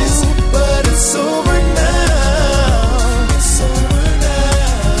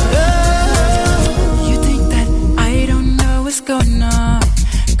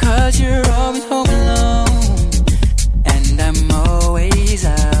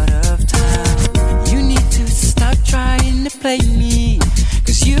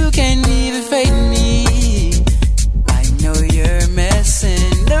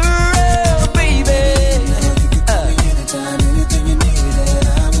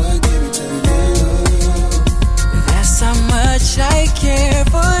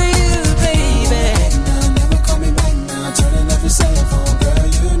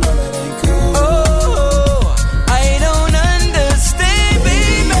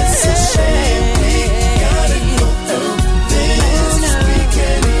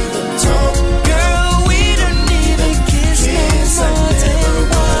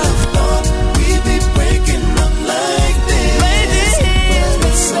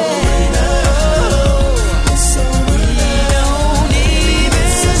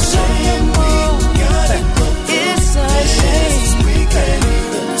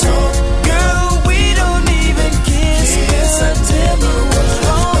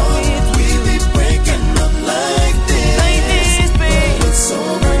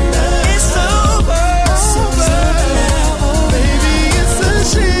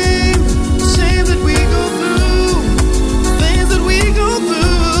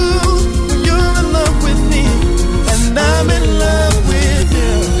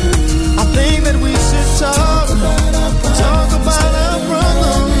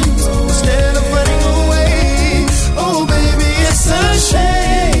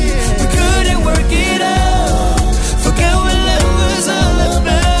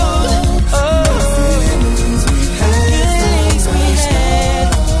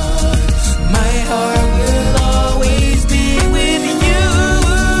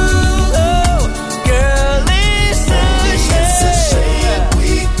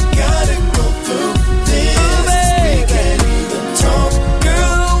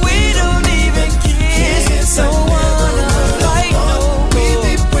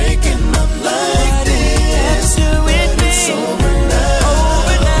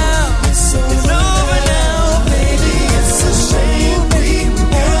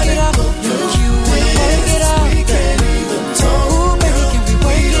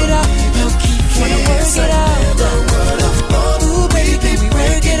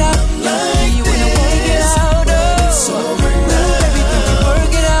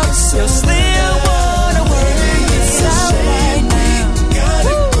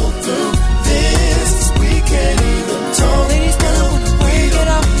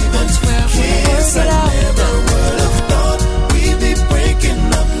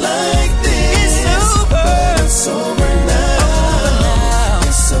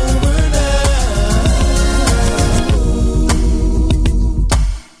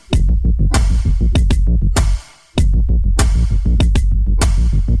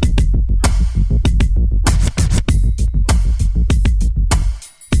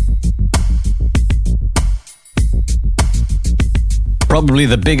Probably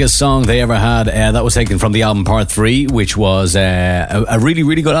the biggest song they ever had. That was taken from the album Part 3, which was a really,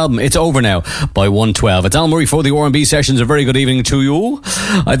 really good album. It's Over Now by 112. It's Al Murray for the R&B Sessions. A very good evening to you.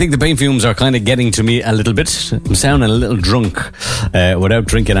 I think the paint fumes are kind of getting to me a little bit. I'm sounding a little drunk without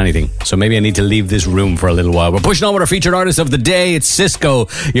drinking anything. So maybe I need to leave this room for a little while. We're pushing on with our featured artist of the day. It's Cisco.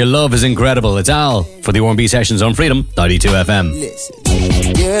 Your love is incredible. It's Al for the R&B Sessions on Freedom 92 FM.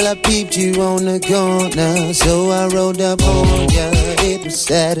 Listen, girl, I peeped you on the corner, so I rolled up on ya. It was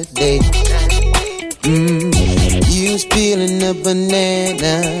Saturday. You was peeling a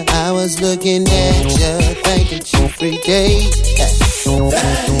banana. I was looking at ya, thinking you freaky.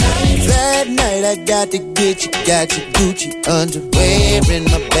 That night I got to get you, got your Gucci underwear in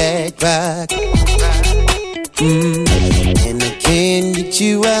my back pocket. And I can't get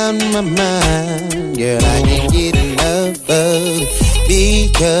you out of my mind, girl. I can't get enough of it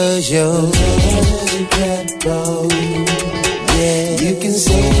because you're incredible. Yeah, you can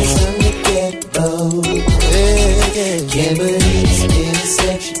say it's unforgettable. Yeah, can't believe it's been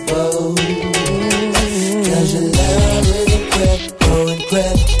sexual. Cause your love is incredible,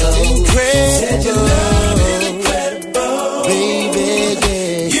 incredible. Said your love is incredible, baby.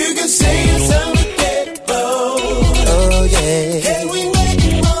 Yeah, you can say it's unforgettable. Oh yeah, can we make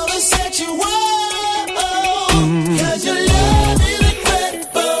it more sexual? Cause your love is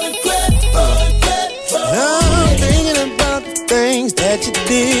incredible, incredible, incredible. I'm thinking about the things that you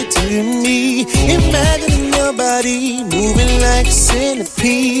did to me. Imagining your body moving like a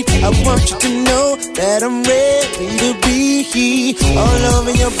centipede. I want you to know that I'm ready to be all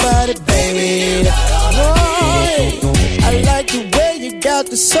over your body, baby. Oh, I like the way you got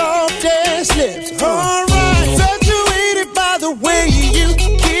the softest lips. Alright, infatuated by the way you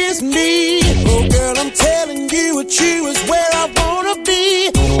kiss me. Oh girl, I'm telling you what you is where I wanna be.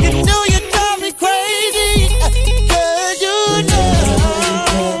 You know you drive me crazy, cause you know,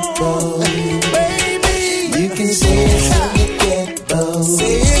 baby, you can say it's unforgettable.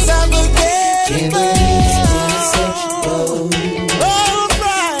 Say it's unforgettable.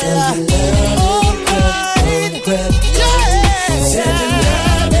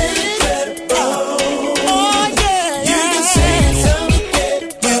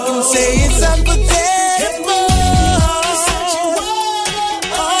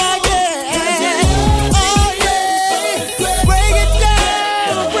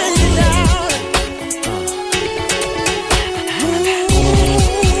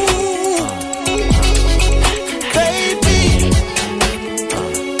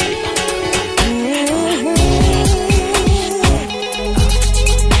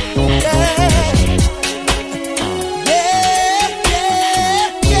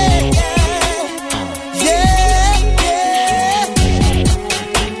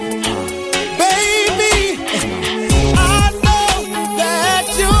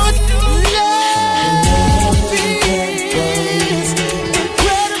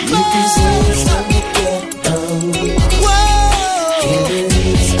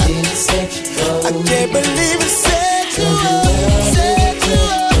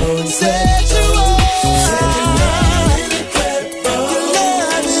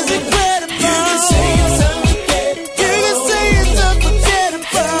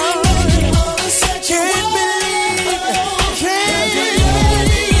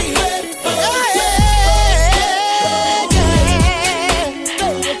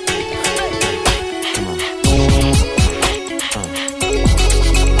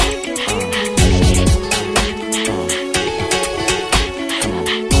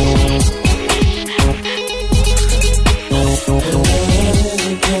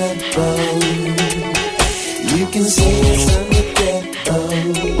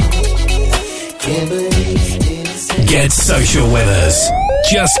 Get social with us.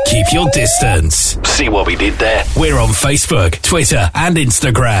 Just keep your distance. See what we did there? We're on Facebook, Twitter, and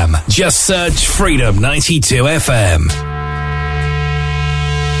Instagram. Just search Freedom 92 FM.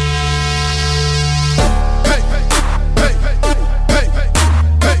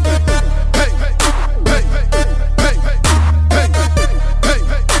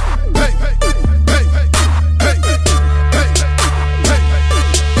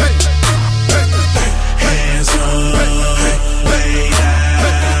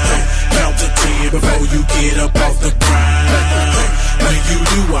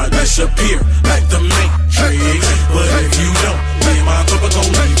 Disappear like the Matrix. But if you don't, then my papa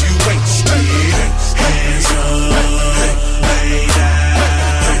gon' leave you wasted. Hands up, lay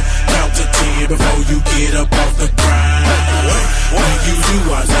down. Count to 10 before you get up off the ground. When you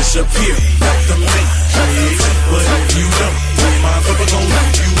do, I disappear like the Matrix. But if you don't, then my papa gon'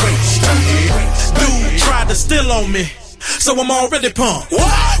 leave you wasted. Dude tried to steal on me. so I'm already pumped.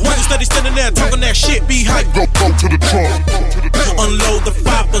 Niggas steady standing there talking that shit, be hype. Go to the trunk. Unload the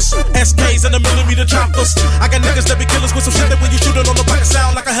poppers, SKs and the millimeter choppers. I got niggas that be killers with some shit that when you shoot it on the back, it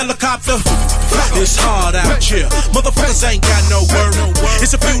sound like a helicopter. It's hard out here, motherfuckers ain't got no word.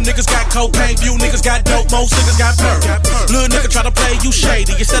 It's a few niggas got cocaine, few niggas got dope, most niggas got murder. Little nigga try to play you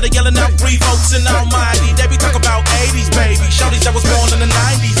shady, instead of yelling out free folks and almighty. They be talking about 80s, baby, shorties that was born in the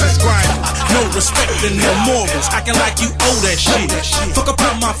 90s is grimy. No respect and no morals, acting like you owe that shit. Fuck up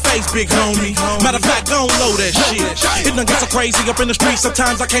on my face, big homie. Matter of fact, gon' load that shit. It done get so crazy up in the streets,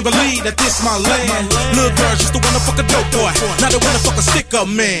 sometimes I can't believe that this my land. Little girls used to wanna fuck a dope boy, now they wanna fuck a stick-up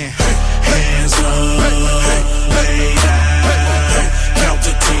man. Hands up, lay down, count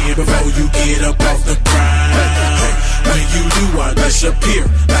to 10 before you get up off the ground. When you do, I disappear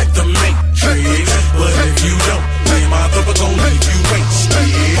like the Matrix. But if you don't, then my mother gon' leave you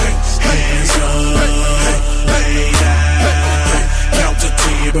wasted. Hands up, lay down, count to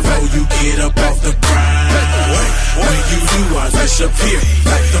 10 before you get up off the ground. When you do, I disappear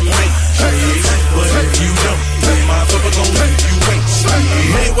like the Matrix. But if you don't, then my mother gon' leave you wasted.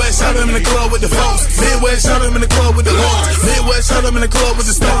 Midwest, shot him in the club with the folks. Midwest, shot him in the club with the lords. Midwest, shot him in the club with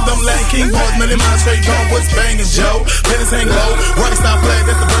the stones. I'm Latin King boys, man, in my straight drum. What's banging, Joe? Pennies hang low. Rockstar flag,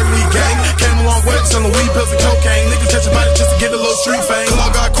 that's the Berkeley gang. Came a long way, selling weed, pills, and cocaine. Niggas catch a body just to get a little street fame. Till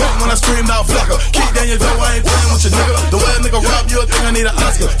I got caught when I screamed out Flucker. Kick down your door, I ain't playing with your nigga. The way a nigga rob you, I think I need an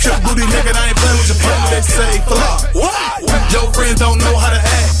Oscar. Trip booty nigga, I ain't playing with your friend. They say, flaw. Your friends don't know how to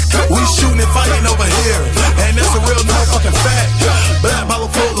act. We shooting and fighting over here. And that's a real motherfucking fact. Black bottle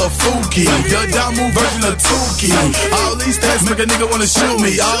full of Fuki. Your Damu version of Tuki. All these stats make a nigga wanna shoot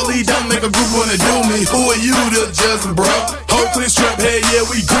me. All these dumb make a group wanna do me. Who are you to judge me, bro? Whole clean strap head, yeah,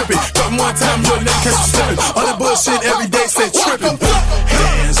 we gripping. But one time you'll never catch you slipping. All that bullshit every day said tripping.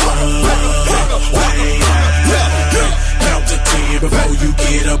 Hands up, lay down, count to 10 before you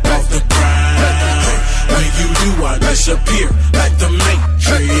get up off the ground. When you do, I disappear like the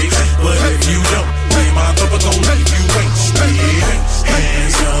Matrix. But if you don't, then my mother gon' leave you wasted.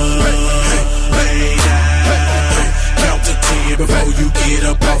 Hands up, lay down, count to 10 before you get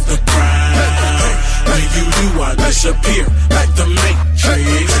up off the ground. When you do, I disappear like the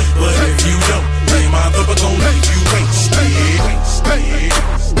Matrix. But if you don't, then my mother gon' leave you wasted.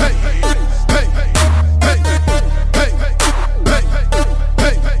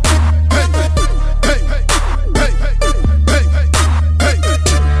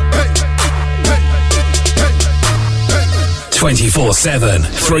 24/7,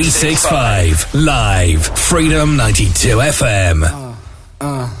 365, live, Freedom 92 FM.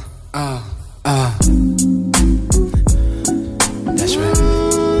 That's right.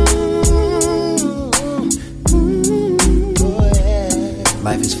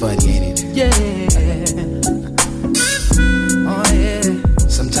 Life is funny, ain't it? Yeah. Oh yeah.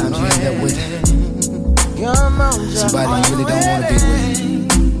 Sometimes you end up with somebody you really don't want to be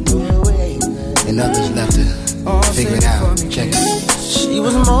with, and others left to figure it out. Check it. She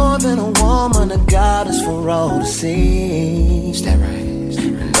was more than a woman, a goddess for all to see. Is that right?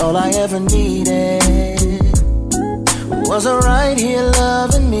 And all I ever needed was her right here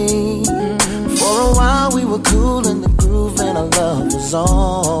loving me. For a while we were cool in the groove and our love was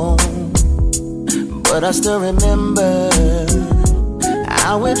on. But I still remember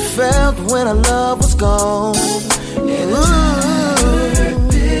how it felt when our love was gone.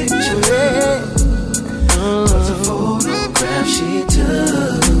 Was a photograph she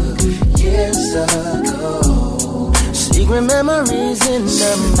took years ago. Secret memories in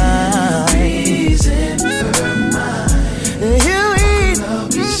her mind.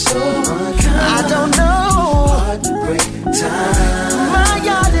 I don't know. Heartbreak time. My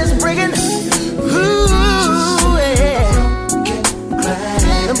heart is breaking. Ooh, yeah.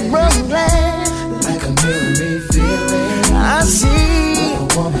 A broken glass, like a memory feeling. I see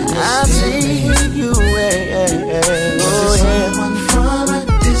you. Oh, yeah. Someone from a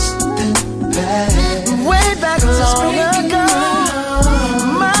distant past. Way back long ago.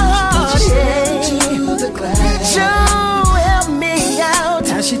 My heart, yeah. The glass. So help me out.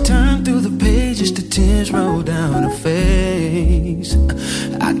 As she turned through the pages, the tears rolled down her face.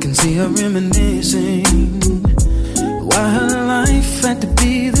 I can see her reminiscing why her life had to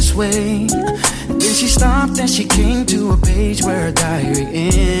be this way. Then she stopped and she came to a page where her diary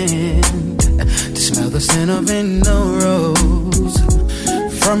ended. To smell the scent of an rose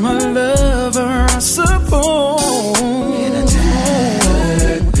from her lover, I suppose. In a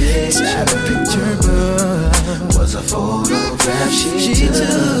tattered picture book was a photograph she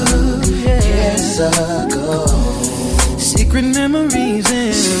took years ago. Secret memories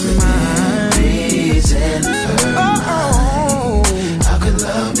in her mind.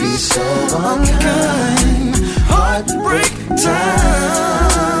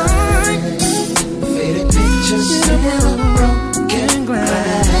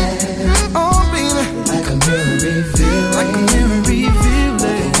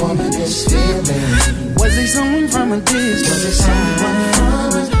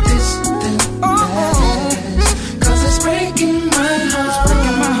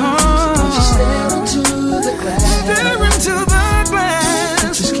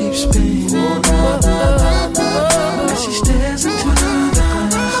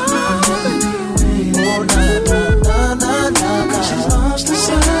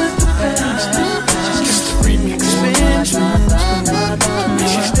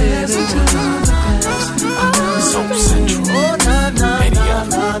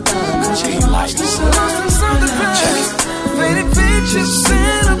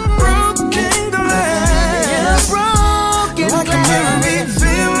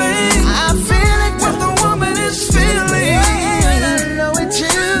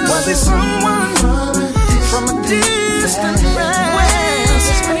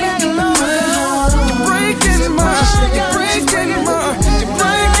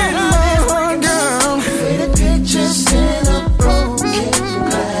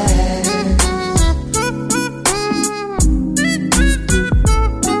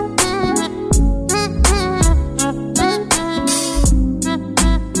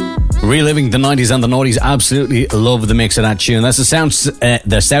 Reliving the 90s and the noughties. Absolutely love the mix of that tune. That's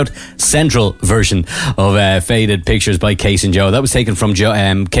the South Central version of Faded Pictures by Case and Joe. That was taken from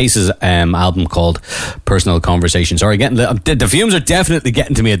Case's album called Personal Conversation. Sorry, the fumes are definitely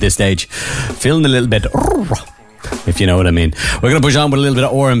getting to me at this stage. Feeling a little bit, if you know what I mean. We're going to push on with a little bit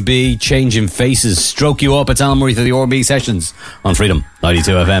of R&B, Changing Faces, Stroke You Up. It's Alan Murray for the R&B Sessions on Freedom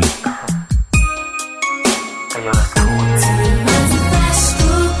 92 FM.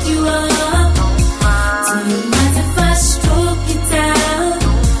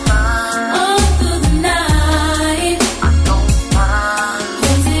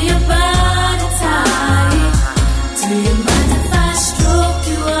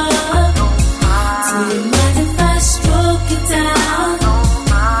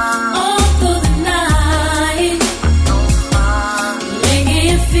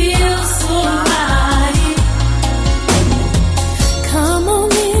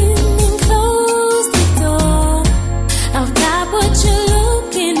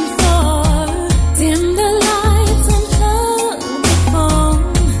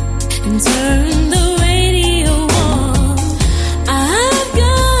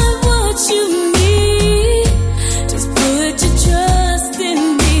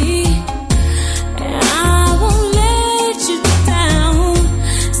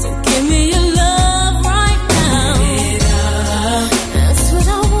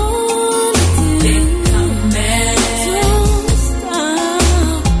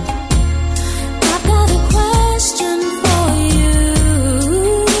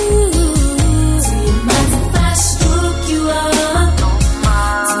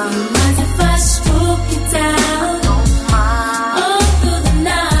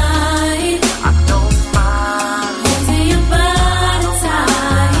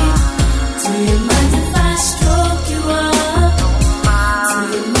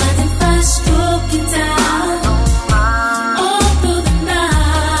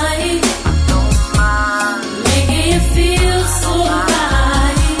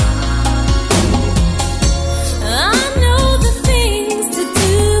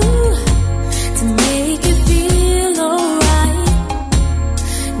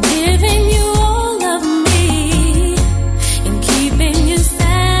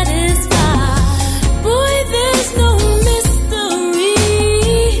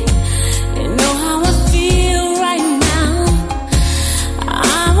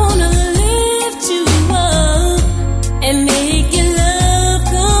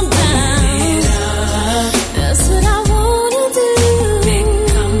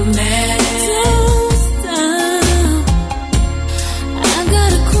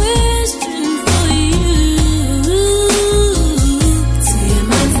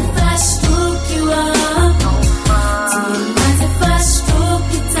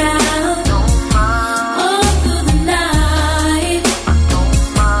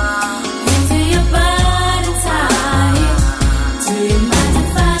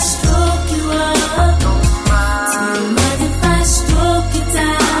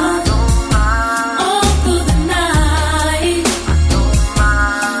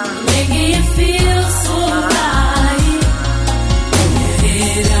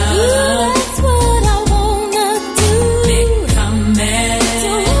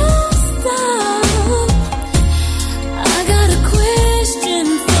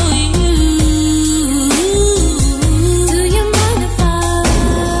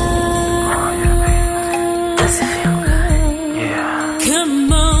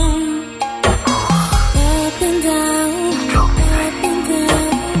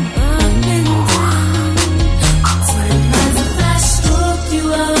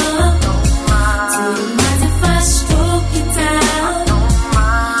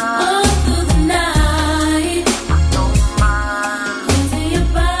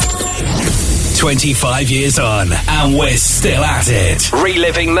 Years on, and we're still at it.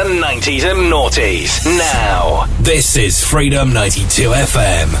 Reliving the 90s and noughties. Now, this is Freedom 92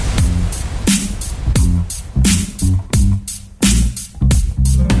 FM. 'Cause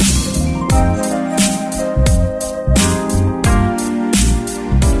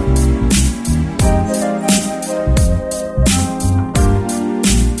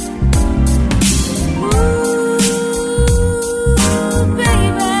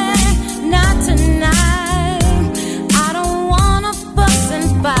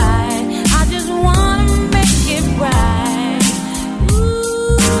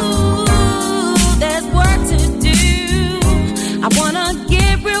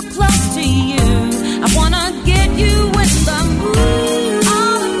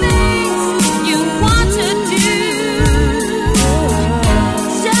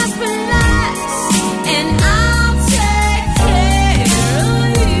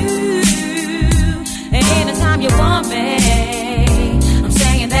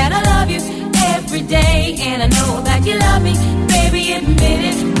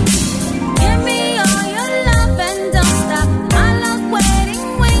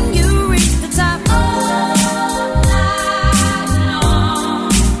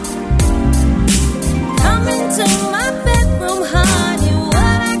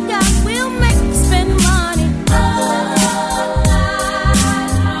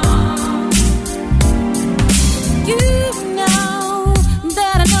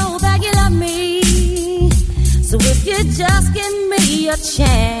just give me a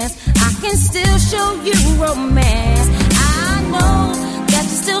chance, I can still show you romance. I know that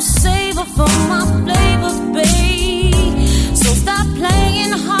you still savor for my flavor, babe. So stop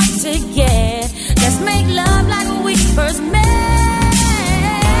playing hard to get. Let's make love like we first met.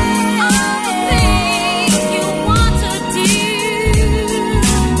 All the things you want to do,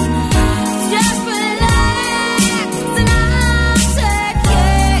 just relax and I'll take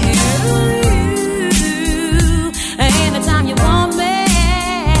care of you. Anytime you want me,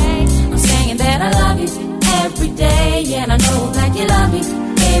 I'm saying that I love you every day, and I know that you love me,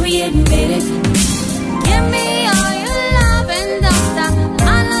 baby, admit it. Give me all your love and don't stop.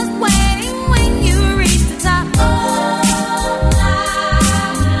 I love waiting when you reach the top. All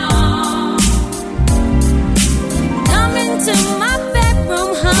night long. Come into my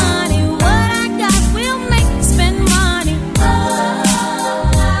bedroom, honey. What I got will make you spend money.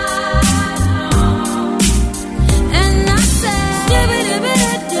 All night long. And I said,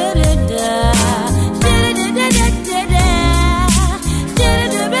 da-da-da-da-da-da.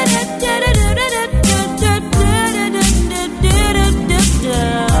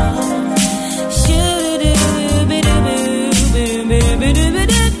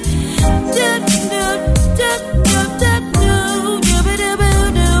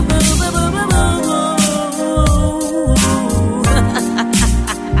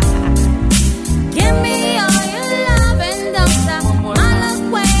 Give me all your love and don't stop. I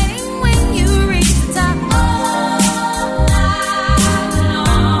love waiting when you reach the top. All night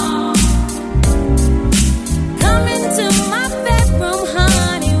long. Come into my bedroom,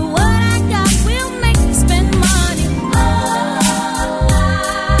 honey. What I got will make you spend money. All night long.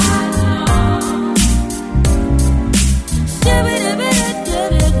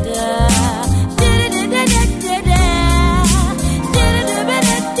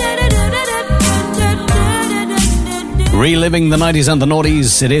 Reliving the 90s and the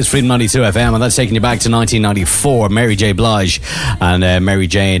noughties, it is Freedom 92 FM, and that's taking you back to 1994. Mary J. Blige and Mary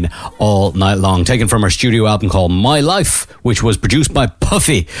Jane, All Night Long, taken from her studio album called My Life, which was produced by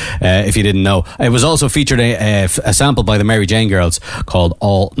Puffy, if you didn't know. It was also featured a sample by the Mary Jane Girls called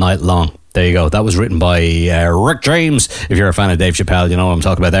All Night Long. There you go. That was written by Rick James. If you're a fan of Dave Chappelle, you know what I'm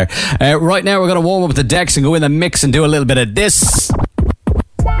talking about there. Right now, we're going to warm up the decks and go in the mix and do a little bit of this.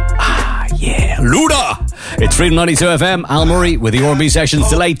 Yeah, Luda! It's Freedom 92 FM. Al Murray with the R&B Sessions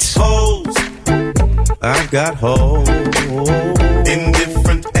Delight. I've got holes in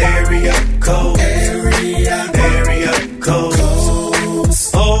different area codes. Area codes.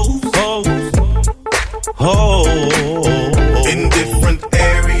 Holes in different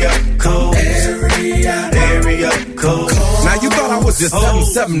area codes. Area codes. Now you thought I was just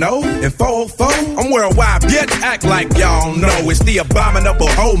 770 and 404? I'm worldwide, bitch. Act like y'all know it's the abominable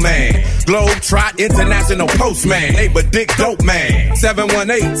hoe man. Globetrot International Postman. Neighbor Dick Dope Man.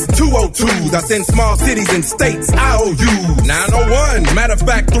 718s, 202s. I send small cities and states IOUs. 901, matter of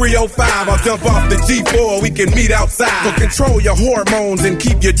fact 305. I'll jump off the G4, we can meet outside. So control your hormones and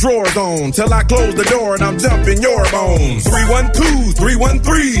keep your drawers on till I close the door and I'm jumping your bones. 312s,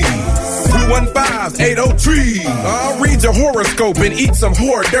 313s, 215s, 803. I'll read your horoscope and eat some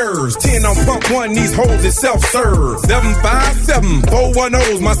hors d'oeuvres. 10 on pump 1, these hoes is self-serve. 757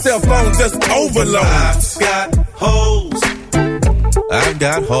 410s, my cell phone just overload. I've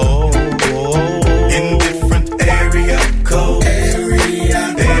got holes in different area codes.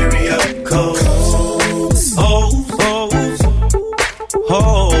 Area codes.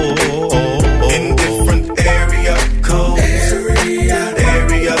 Holes in different area codes.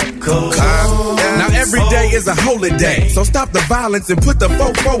 Area codes. Now every day is a holiday, so stop the violence and put the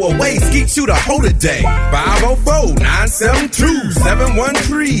fofo away. Skeet shoot a hoe today.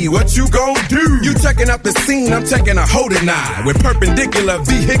 504-972-713. What you gon' do? You checking out the scene, I'm checking a hoe tonight with perpendicular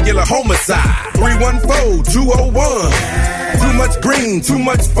vehicular homicide. 314-201. Too much green, too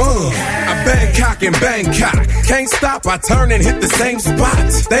much fun. I Bangkok and Bangkok. Can't stop, I turn and hit the same spot.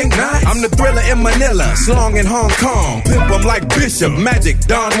 Think not? I'm the thriller in Manila, slong in Hong Kong. Pimp 'em like Bishop, Magic,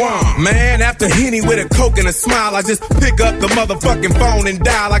 Don Juan. Man, after Henny with a Coke and a smile, I just pick up the motherfucking phone and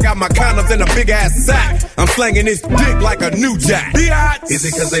dial. I got my condoms in a big ass sack. I'm slanging this dick like a new jack. Is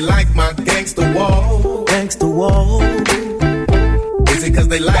it 'cause they like my gangster wall? Gangster wall. Is it 'cause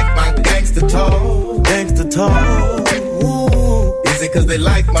they like my gangster talk? Gangster talk. Is it 'cause they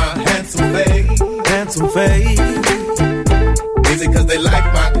like my handsome face? Handsome face. Is it 'cause they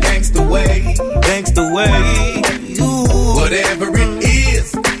like my gangster way? Gangster way. Whatever it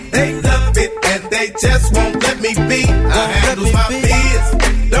is, they love it and they just won't let me be. I handle my biz.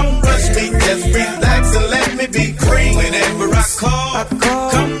 Don't rush me, just relax and let me be free. Whenever I call,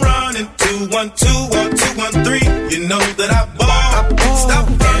 come running 212 or 213. You know that I ball. Stop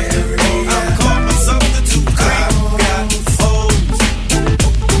running. I'll call my substitute. I got hoes.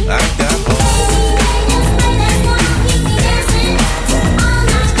 I got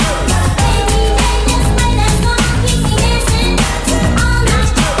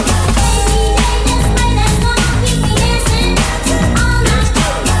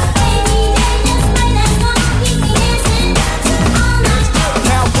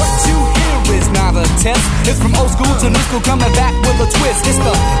It's from old school to new school, coming back with a twist. It's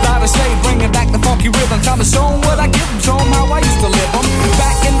the lighter shade, bringing back the funky rhythm. Time to show 'em what I give 'em, show 'em how I used to live 'em.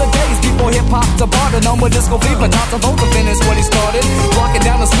 Back in the days before hip-hop departed, on with disco fever, Johnson Volta finished what he started. Walking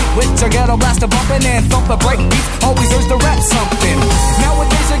down the street with your ghetto blaster bumping and thumping break beats, always urge to rap something.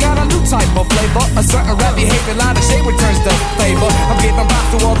 Nowadays you got a new type of flavor, a certain rap behavior, lighter shade returns the favor. I'm giving props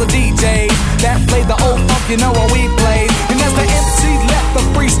to all the DJs that play the old funk, you know what we play. And as the MC let the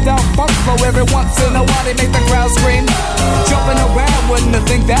freestyle funk flow, every once in a while they make the crowd scream. Jumping around, wouldn't have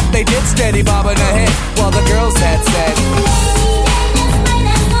think that they did, steady bobbing their head while the girls had said.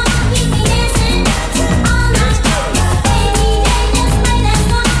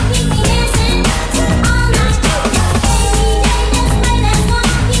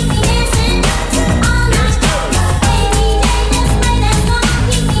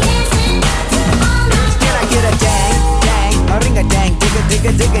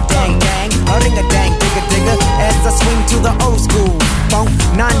 Digga digga dang dang, a ring a dang digga digga. As I swing to the old school funk,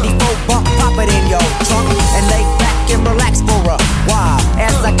 94 bump, pop it in your trunk and lay back and relax for a while.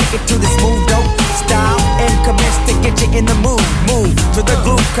 As I kick it to this smooth dope style and commence to get you in the mood. Move to the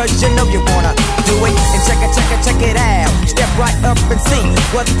groove 'cause you know you wanna do it and check it out. Step right up and see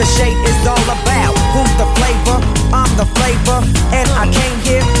what the shade is all about. Who's the flavor? I'm the flavor, and I came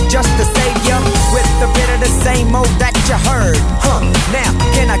here just to save ya with a bit of the same old that you heard. Now,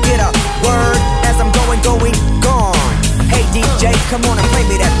 can I get a word as I'm going, gone? Hey DJ, come on and play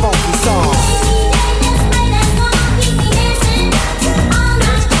me that funky song.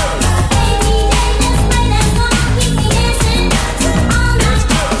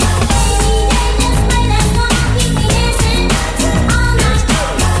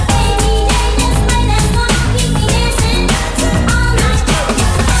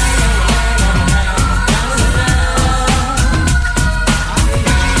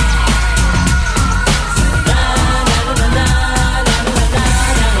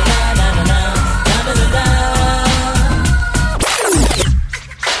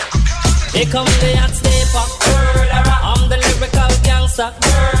 Here come the hot stepper. I'm the lyrical gangster.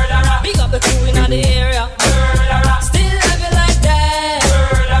 Big up the crew in the area. Still have it like that.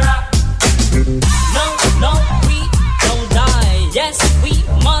 No, we don't die. Yes, we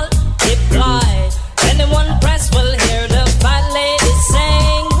multiply. Anyone press will hear the fat lady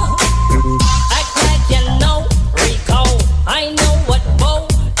sing. Act like you know Rico. I know what Bo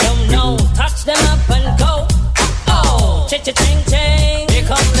don't know. Touch them up and go. Oh, ching ching. Here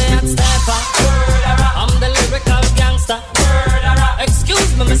come the hot stepper. I'm the lyrical gangster.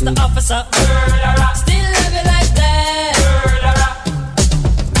 Excuse me, Mr. Officer. Still live it like that.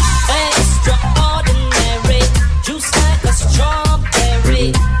 Extraordinary. Juice like a strawberry.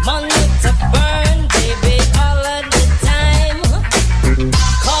 Money to burn, baby, all of the time.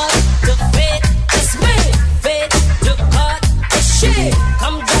 Caught the fate, it's me. Fate to cut the shit.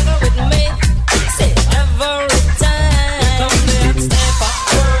 Come juggle with me. Say every time. Come the hot stepper.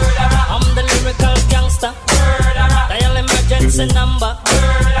 I'm the lyrical gangster. Dial emergency number.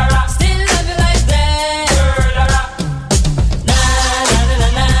 Still love you like that. Na na na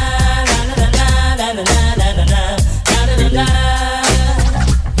na na na na na na na na na.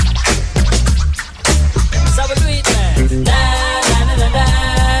 So we do it, man. Na na na na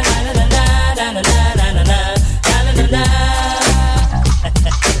na na na na na na na na.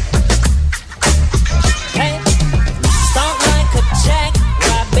 Hey, start like a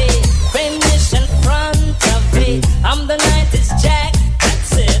jackrabbit, finish in front of it. I'm the 90s Jack,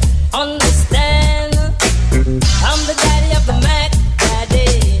 that's it. Understand? I'm the daddy of the Mac. Daddy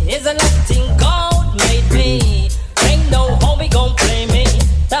is a Latin gold made me. Ain't no homie gon' play me.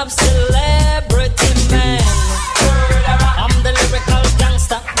 Top celebrity man. I'm the lyrical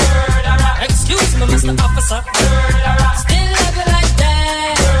gangster. Excuse me, Mr. Officer. Still love it like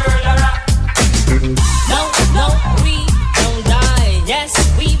that. No, we don't die. Yes,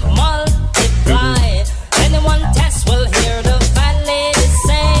 we multiply. Anyone test will hear the fat lady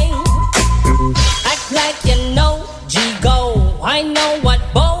sing. Act like you know G-Go. I know what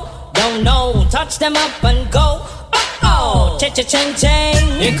Bo don't know. Touch them up and go. Oh, cha-cha-ching-ching.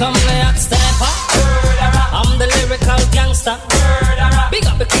 Here come the hot stepper. I'm the lyrical gangster. Big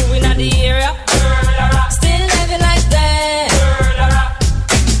up the crew in the area. Still living like that.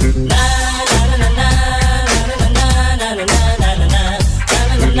 Na na na na na na na na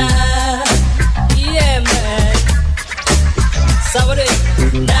na na. Yeah, man. Somebody.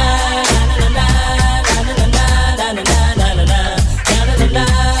 Na na na na na na na na na na.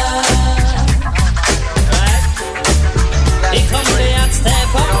 Right? Here come the hot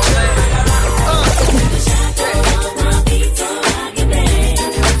step up.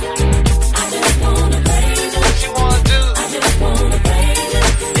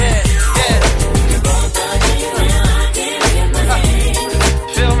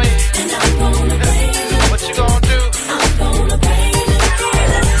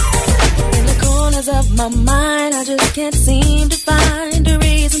 My mind, I just can't seem to find a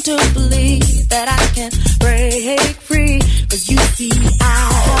reason to believe that I can break free. Cause you see,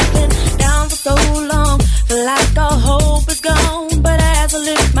 I have been down for so long, feel like all hope is gone. But as I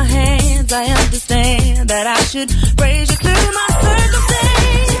lift my hands, I understand that I should praise you through my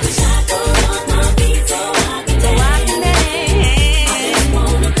circumstance. Shackles on my feet so I can dance. I just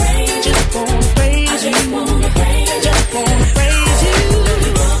wanna praise you. Just wanna praise you. Just wanna praise you. Just wanna praise you.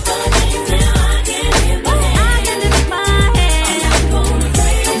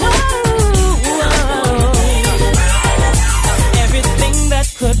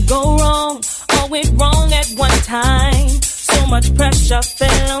 Could go wrong, all went wrong at one time. So much pressure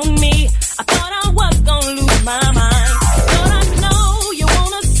fell on me. I thought I was gonna lose my mind. But I know you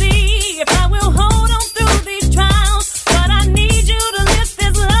wanna see if I will hold on through these trials. But I need you to lift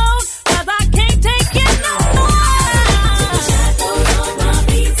this load, cause I can't take it no more. Shackles on my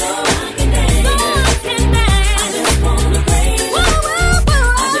feet so I can dance. So I can dance. I just wanna praise you.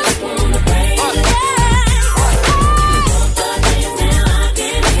 I just wanna praise you.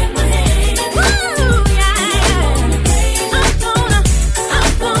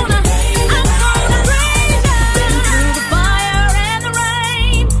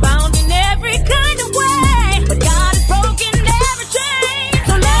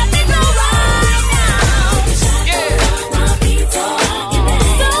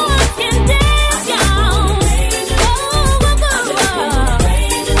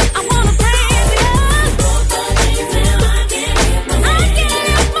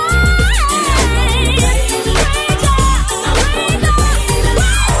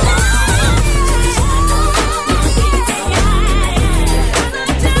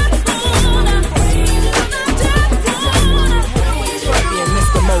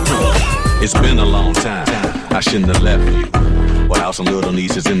 It's been a long time, I shouldn't have left you without some little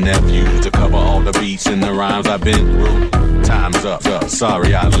nieces and nephews to cover all the beats and the rhymes I've been through. Time's up,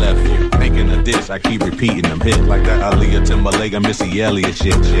 sorry I left you. Thinking of this, I keep repeating them hits like that Aaliyah, Timberlake, and Missy Elliott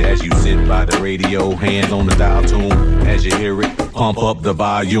shit. As you sit by the radio, hands on the dial tune. As you hear it, pump up the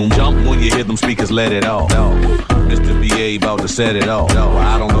volume. Jump when you hear them speakers, let it off. Mr. B.A. about to set it off.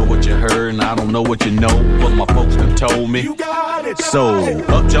 I don't know what you heard and I don't know what you know, but my folks done told me. You got it. So,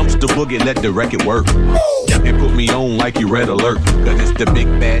 up jumps the boogie, let the record work. And put me on like you Red Alert. Cause it's the big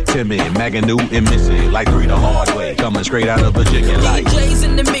bad Timmy, Maganu and Missy. Like 3 the hard way, coming straight out of Virginia. Like DJs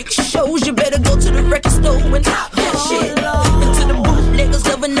in the mix shows, you better go to the record store and pop that shit. Into the bootleggers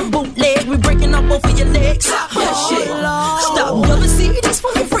loving the bootleg, we breaking up both of your legs. Pop that shit. Stop loving CDs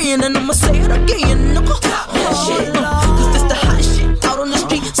for your friend, and I'ma say it again. No, pop that shit. Cause this the hot shit out on the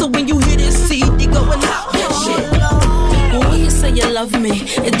street. So when you hear this CD going out, that shit. When you say you love me,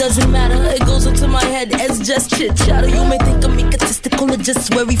 it doesn't matter. It goes into my head as just chit chatter. You may think I'm egotistical or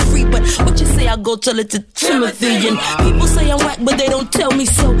just very free, but what you say, I go tell it to Timothy. And people say I'm whack, but they don't tell me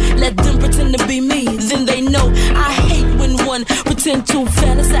so. Let them pretend to be me, then they know. I hate when one pretend to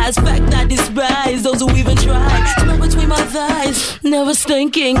fantasize. Fact, I despise those who even try. Smell between my thighs, never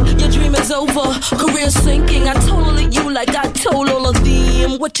stinking. Your dream is over, career sinking. I told all of you like I told all of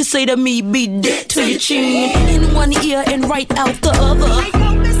them. What you say to me, be dead to your chin. In one ear and right out the other.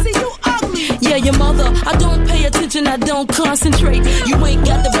 Yeah, your mother, I don't pay attention, I don't concentrate. You ain't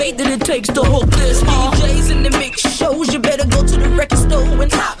got the bait that it takes to hook this. DJs in the mix shows, you better go to the record store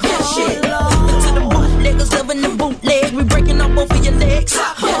and pop that shit. Into the bootleggers loving the bootleg, we breaking up both of your legs.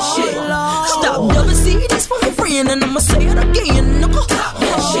 Pop that shit. Stop loving CDs for your friend, and I'ma say it again. No, pop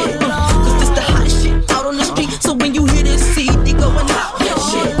that shit. Cause this the hot shit out on the street. So when you hear this CD going out that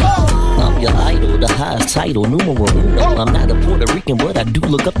shit. I'm your idol, the highest title. title, numero uno. I'm not a Puerto Rican, but I do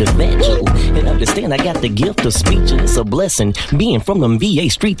look up to Vacho. And understand I got the gift of speech, and it's a blessing. Being from them VA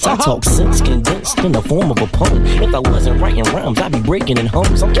streets, I talk sense condensed in the form of a poem. If I wasn't writing rhymes, I'd be breaking in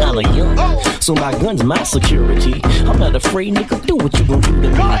homes. I'm kinda young, so my gun's my security. I'm not afraid, nigga, do what you gon' do to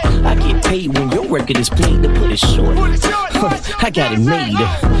me. I get paid when your record is played, to put it short. I got it made.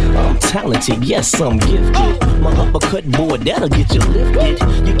 I'm talented, yes, I'm gifted. My uppercut board, that'll get you lifted.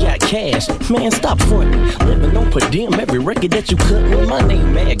 You got cash, man, stop fronting. Living on per diem, every record that you cut. My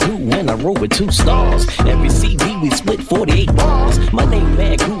name Mad Goo, and I roll with 2 stars. Every CD we split 48 bars. My name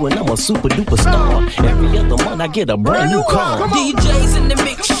Mad Goo, and I'm a super duper star. Every other month I get a brand new car. DJs in the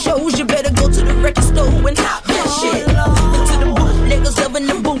mix shows, you better go to the record store and hop that shit. Into the bootleggers loving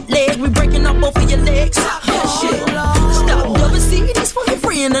the bootleg, we breaking off both of your legs. Hop that shit. Stop double CDs for your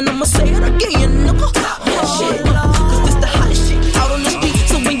friend, and I'ma say it again, nigga. Hop that shit. Cause this the hottest shit out on the street,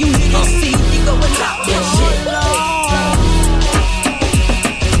 so when you hear this CD, you go and hop that shit.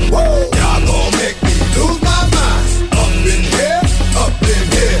 Y'all gon' make me lose my mind. Up in here, up in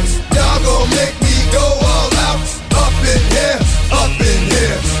here. Y'all gon' make me go all out. Up in here, up in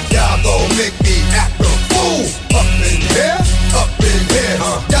here. Y'all gon' make me act a fool. Up in here, up in here.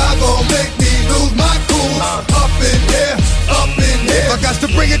 Y'all gon' make me lose my cool. Up in here, up in here. If I got to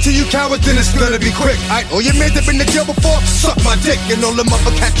bring it to you cowards, then it's gonna be quick. Oh, you made that been in jail before? Suck my dick and all the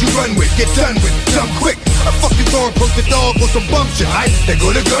motherfuckers you run with. Get done with, dumb quick. I fuck you throwing poke the dog on some bum shit. They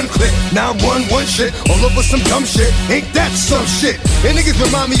go to gun click. Now I'm one shit. All over some dumb shit. Ain't that some shit? And niggas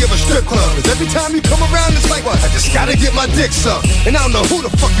remind me of a strip club. Cause every time you come around, it's like, what? I just gotta get my dick sucked. And I don't know who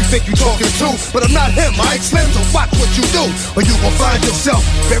the fuck you think you talking to, but I'm not him, alright? Slim, so watch what you do, or you gon' find yourself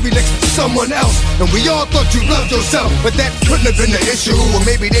buried next to someone else. And we all thought you loved yourself, but that couldn't have been the issue. Or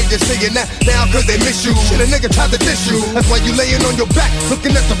maybe they just saying that now cause they miss you. Shit, a nigga tried to diss you. That's why you laying on your back,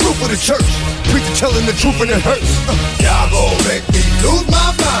 looking at the roof of the church. Preacher telling the truth and it hurts. Y'all gon' make me lose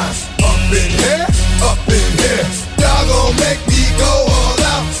my mind. Up in here, up in here. Y'all gon' make me go all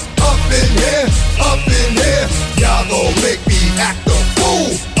out. Up in here, up in here. Y'all gon' make me act a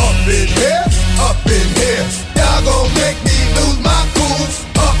fool. Up in here, up in here. Y'all gon' make me lose my cool.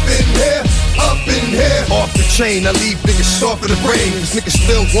 Up in here, up in here. Off the chain, I leave niggas soft in the brain. Cause niggas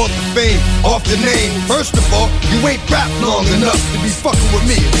still want the fame, off the name. First of all, you ain't rap long enough to be fucking with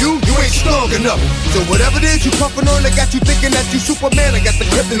me. You ain't strong enough. So whatever it is you puffin' on, I got you thinking that you Superman. I got the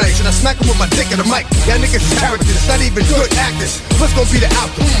kryptonite, and I smack him with my dick in the mic. Y'all niggas characters, not even good actors. What's gonna be the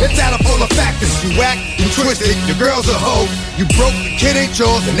outcome? It's out of all the factors. You whack, you twisted, your girl's a hoe. You broke, the kid ain't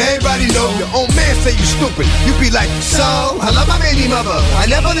yours, and everybody know. Your own man say you stupid. You be like, so, I love my baby mother, I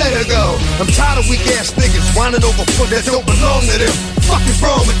never let her go. I'm tired of weak ass niggas whining over foot that don't belong to them. Fuck is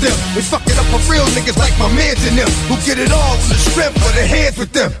wrong with them? They fucking up for real niggas like my mans and them, who get it all with the strength of their hands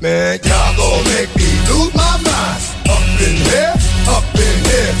with them. Man, y'all gon' make me lose my mind. Up in here, up in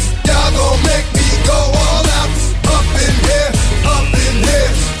here. Y'all gon' make me go all out. Up in here, up in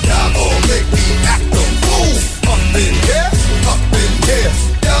here. Y'all gon' make me act a fool. Up in here, up in here.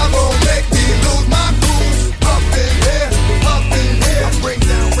 Y'all gon' make me lose my cool. Up in here, up in here. I bring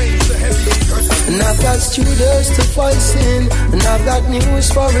down rains to heavy curses. And I've got students to voice in, and I've got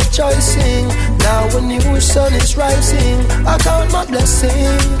news for rejoicing. Now a new sun is rising, I count my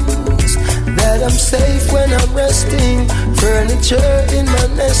blessings. That I'm safe when I'm resting, furniture in my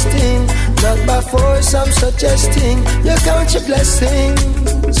nesting. Not by force I'm suggesting, you count your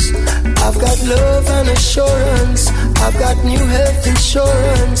blessings. I've got love and assurance, I've got new health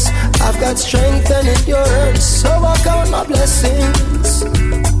insurance, I've got strength and endurance, so I count my blessings.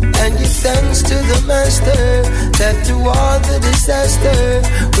 And give thanks to the Master that through all the disaster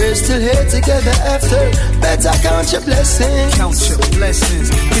we're still here together after. Better count your blessings. Count your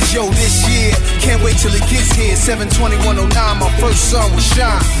blessings. Cause yo, this year, can't wait till it gets here. 7/21/09, my first son will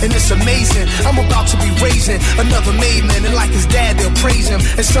shine. And it's amazing, I'm about to be raising another made man. And like his dad, they'll praise him.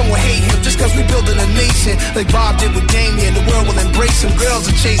 And some will hate him just cause we building a nation. Like Bob did with Damien, the world will embrace him. Girls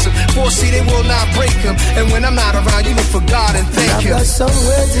will chase him. 4C, they will not break him. And when I'm not around, you look for God and thank him. I've got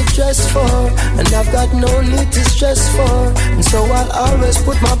somewhere to dress for, and I've got no need to stress for, and so I'll always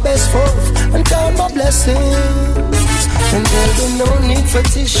put my best forth and count my blessings. And there'll be no need for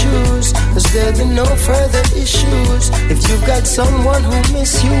tissues, cause there'll be no further issues. If you've got someone who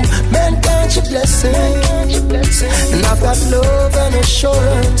miss you, man, count your blessings. And I've got love and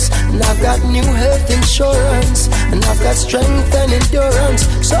assurance, and I've got new health insurance, and I've got strength and endurance,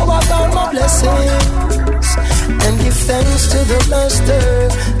 so I count my blessings. And give thanks to the Master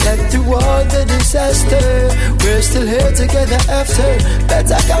that through all the disaster we're still here together after.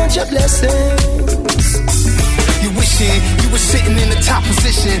 Better count your blessings. You wish wishing you were sitting in the top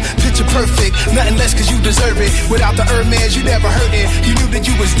position. Picture perfect, nothing less cause you deserve it. Without the Hermes, you never heard it. You knew that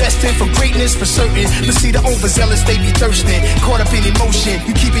you was destined for greatness for certain. But see, the overzealous, they be thirsting. Caught up in emotion,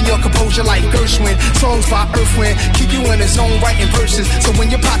 you keeping your composure like Gershwin. Songs by Earthwind, keep you in the zone writing verses. So when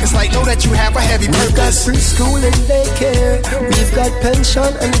your pocket's light, know that you have a heavy purpose. We've got preschool and daycare, we've got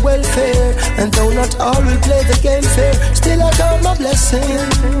pension and welfare. And though not all will play the game fair, still I got my blessings.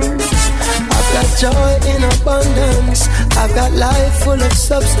 I've got joy in abundance, I've got life full of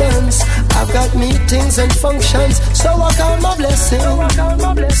substance, I've got meetings and functions, so I count my blessing.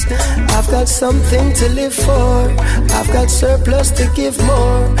 I've got something to live for, I've got surplus to give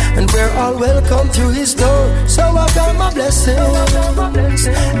more, and we're all welcome through his door, so I count my blessing.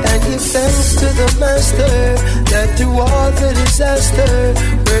 And give thanks to the master that through all the disaster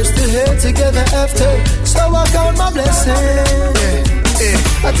we're still here together after, so I count my blessing.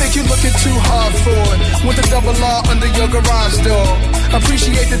 I think you're looking too hard for it. With the double R under your garage door.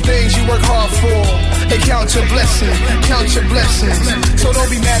 Appreciate the things you work hard for. Hey, count your blessings, count your blessings. So don't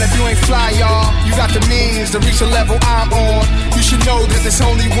be mad if you ain't fly, y'all. You got the means to reach the level I'm on. You should know that there's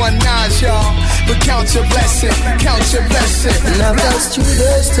only one notch, y'all. But count your blessing, count your blessing. And I've got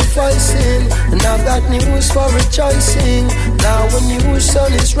students to voice in, and I've got news for rejoicing. Now a new sun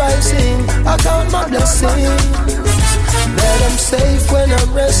is rising, I count my blessings. That I'm safe when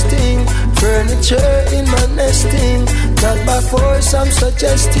I'm resting, furniture in my nesting. Not by force I'm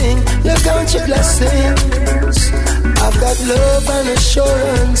suggesting, you count your blessings. I've got love and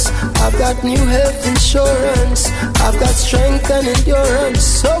assurance, I've got new health insurance, I've got strength and endurance,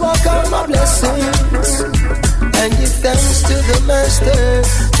 so I count my blessings. And give thanks to the master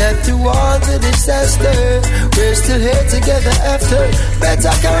that through all the disaster we're still here together after.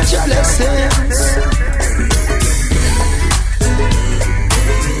 Better count your blessings.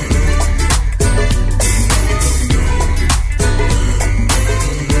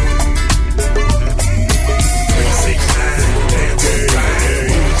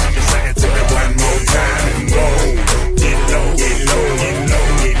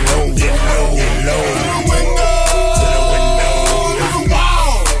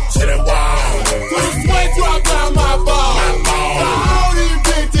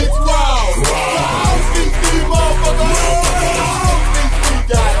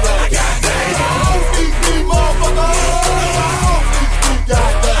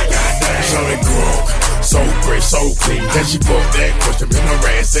 So clean, then she put that question been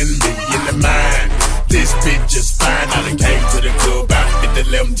harassing me in the mind. This bitch is fine, I done came to the club out at the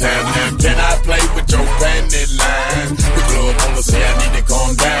 11 time. Now can I play with your panty line? The club wanna say I need to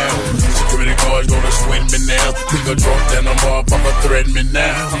calm down. Security guards gonna swing me now. Nigga drunk down the motherfucker threaten me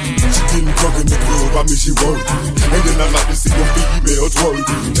now. She getting drunk in the club, I mean she working. And then I like to see them females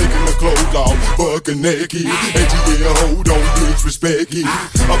twerking. Taking the clothes off, fucking naked. And yeah, hold on, disrespect it.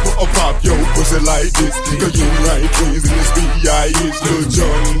 I pop your pussy like this. Cause you ain't twins in this B.I.H. Lil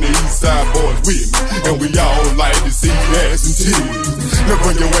Jon and the East Side boys with me. And we all like to see ass and titties. Now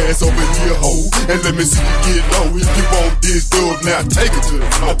bring your ass over here, ho, and let me see you get low. If you want this dub, now take it to the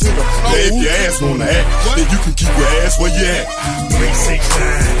floor. Now if your ass wanna act, then you can keep your ass where you at.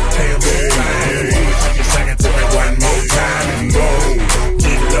 369, tell me fine. Take a second to me one more time and roll.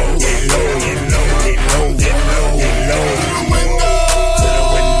 Get low, get low, get low, get low, get low, get low. To the window, to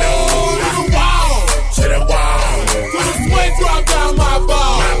the wall, to the wall. To the sweat drop down my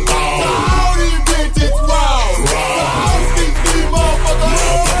ball. My ball. All these bitches raw. All these motherfuckers.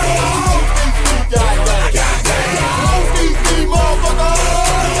 All these goddamn. All these motherfuckers.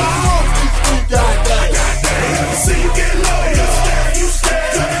 All these goddamn. See you get low, you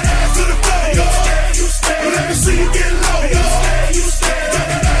scared. Turn your ass to the floor, you scared.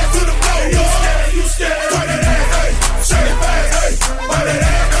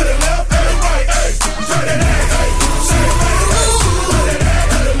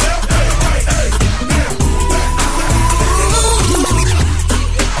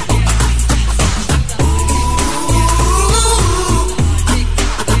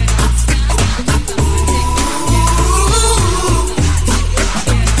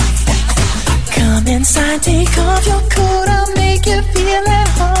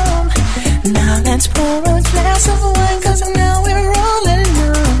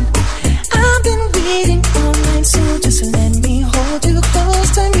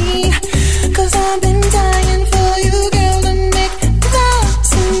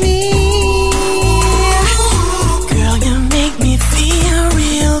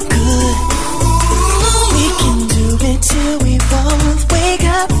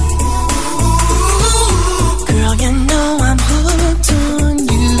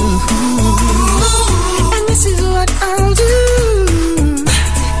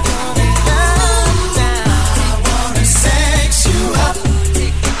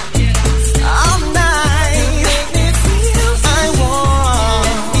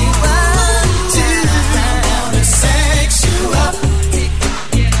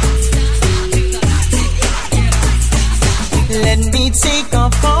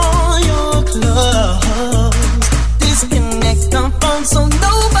 down so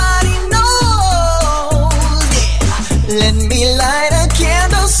nobody knows. Yeah. Let me light a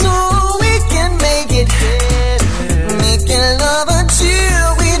candle so we can make it. Making love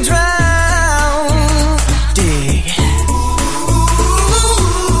until we drown. Dig.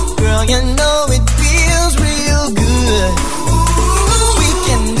 Girl, you know it feels real good. We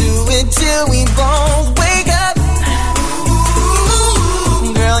can do it till we both wake up.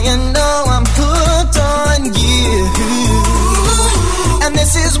 Girl, you know I'm hooked on you. And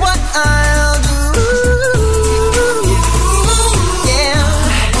this is what I'll do. Yeah.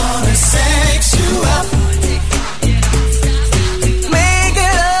 I wanna sex you up. Make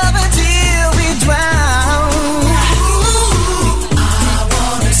it up until we drown. I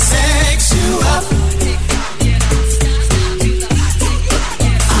wanna sex you up.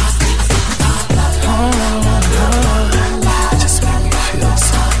 Just make me feel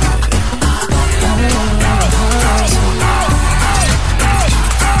so good.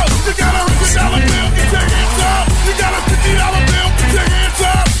 You got a $100 bill, get your hands up. You got a $50 bill, get your hands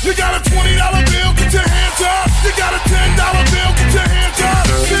up. You got a $20 bill, get your hands up. You got a $10 bill, get your hands up.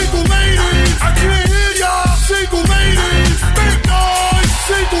 Single ladies, I can't hear y'all. Single ladies, make noise.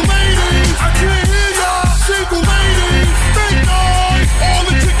 Single ladies, I can't hear y'all. Single ladies, make noise. All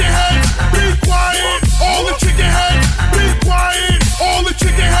the chicken heads, be quiet. All the chicken heads, be quiet. All the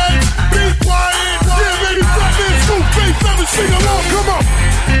chicken heads, be quiet. Yeah, baby, stop this. Scoop, face, never sing along. Come on.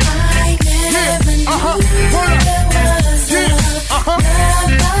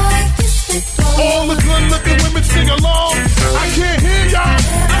 All the good looking women sing along. I can't hear y'all.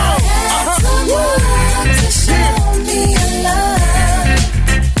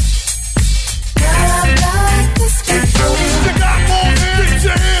 If you got more hair, get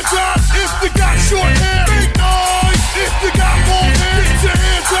your hands up. If you got short hair, make noise. If you got more hair, get your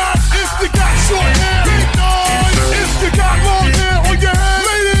hands up. If you got short hair, make noise. If you got long hair on your head,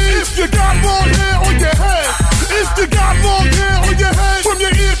 ladies. If you got long hair on your head. If you got long hair on your head, from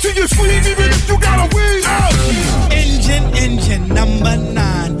your ear to your sleeve, even if you got a weave out. Engine number 9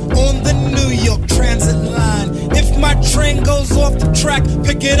 on the New York Transit line. If my train goes off the track,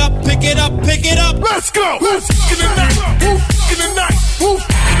 pick it up, pick it up, pick it up. Let's go. Who's in the night? Who's in the night? Who's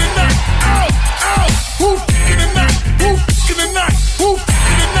in the night? Out, out. Who's in the night? Who's in the night? Who's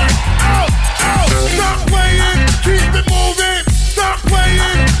in the night? Out, out. Stop playing, keep it moving. Stop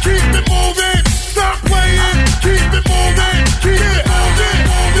playing, keep it moving. Stop playing, keep it moving. Keep it moving.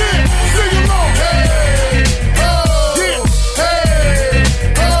 Yeah, sing along. Hey, oh, yeah, hey,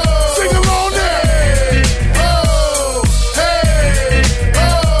 oh, sing along there. Hey, oh, hey, oh,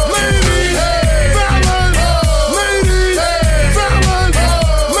 ladies, fellas, ladies, fellas,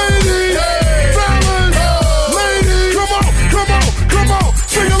 ladies, fellas, ladies. Come on, come on, come on.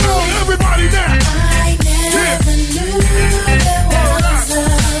 Sing along, everybody now. I never knew there was a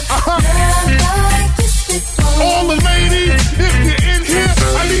love like this before. All the ladies, if you're in here,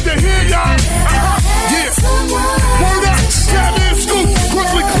 I need to hear y'all. Yeah. Word up, Batman Scoop,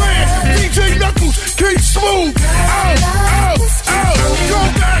 Brooklyn Clan, DJ Knuckles, King Smooth. Out, out, out. Go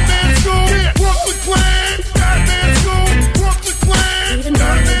Batman Scoop, yeah. Brooklyn Clan, Batman Scoop, Brooklyn Clan,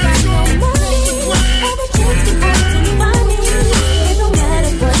 Batman Scoop, Brooklyn Clan.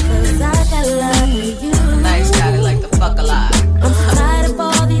 Nice, got it like the fuck alive. I'm so tired of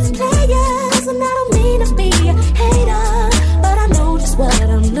all these players, and I don't mean to be a hater, but I know just what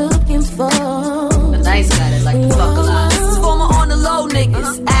I'm looking for. The nice got it like the fuck alive. This is for my on the low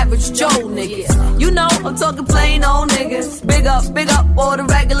niggas, average Joe niggas. You know, I'm talking plain old niggas. Big up all the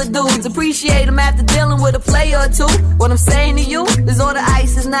regular dudes. Appreciate them after dealing with a player or two. What I'm saying to you is all the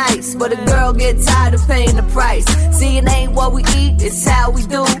ice is nice, but a girl get tired of paying the price. See, it ain't what we eat, it's how we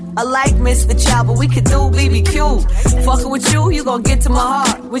do. I like Mr. Chow, but we could do BBQ. Fucking with you, you gon' get to my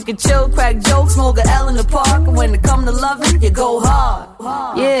heart. We could chill, crack jokes, smoke a L in the park. And when it come to loving, you go hard.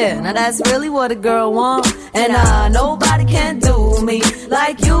 Yeah, now that's really what a girl want. And nobody can do me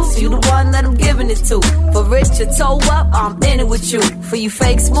like you. So you the one that I'm giving it to. For rich or toe up, I'm in it with you. For you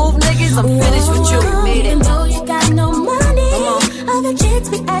fake smooth niggas, I'm finished with you. Made it. Even though you got no money, other chicks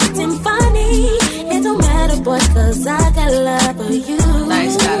be acting funny. It don't matter, boy, cause I got love for you.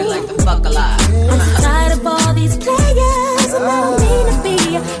 Nice, got it like the fuck alive. I'm so tired of all these players, and I don't mean to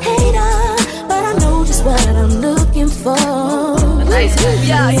be a hater, but I know just what I'm looking for. Nice,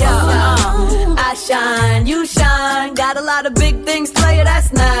 Yeah. I shine, you shine. Got a lot of big things, player,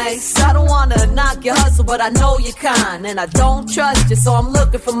 that's nice. I don't wanna knock like your hustle, but I know you're kind. And I don't trust you, so I'm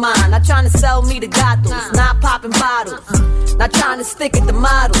looking for mine. Not trying to sell me the gatos, not popping bottles. Not trying to stick at the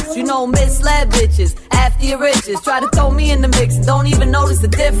models. You know, misled bitches after your riches. Try to throw me in the mix and don't even notice the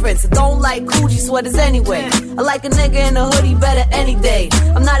difference. I don't like Gucci sweaters anyway. I like a nigga in a hoodie better any day.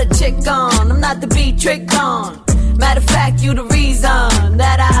 I'm not a chick on, I'm not to be tricked on. Matter of fact, you the reason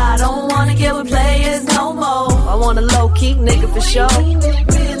that I don't wanna get with players no more. I want a low-key nigga for sure.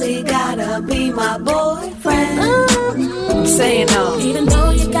 Really gotta be my boyfriend. I'm saying no. Even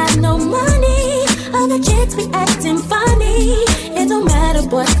though you got no money, other chicks be acting funny. It don't matter,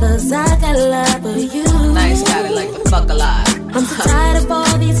 boy, cause I got love for you. Nice, got it like the fuck alive. I'm so tired of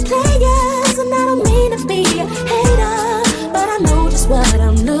all these players, and I don't mean to be a hater, but I know just what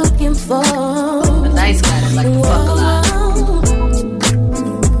I'm looking for. Nice, got it like the fuck alive.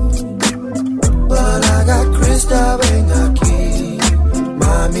 But I got crystal and I keep.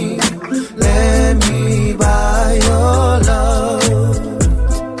 Mommy, let me buy your love.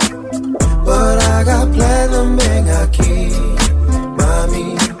 But I got platinum and I keep.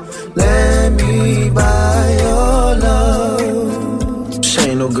 Mommy, let me buy your love.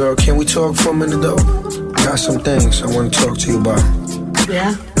 Say no, girl, can we talk for a minute though? Got some things I want to talk to you about.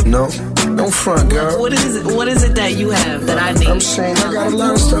 Yeah? No? Don't front, girl. What is it that you have that I need? I'm saying I got a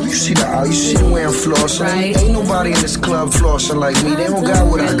lot of stuff. You see you see me wearing flossing. Right. Ain't nobody in this club flossing like me. They don't got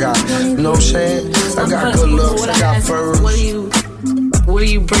what I got. You know what I'm saying? I got good looks. I got furs. What are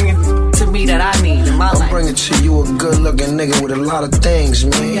you bringing to me that I need in my life? I'm bringing to you a good looking nigga with a lot of things,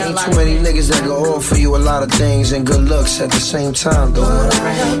 man. Ain't too many niggas that can offer you a lot of things and good looks at the same time, though.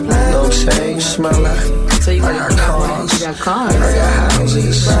 You know what I'm saying? You smell like. So you I got cars. You got cars. I got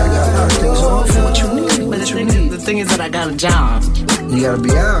houses. I got a lot of things on for what you need. But the thing is that I got a job. You gotta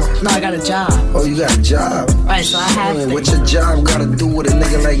be out. No, I got a job. Oh, you got a job. Right, so I have to. What your job gotta do with a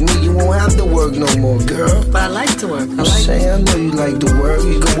nigga like me? You won't have to work no more, girl. But I like to work. I know you like to work.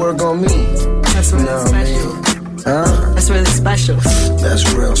 You can work on me. That's really special. Huh? That's really special.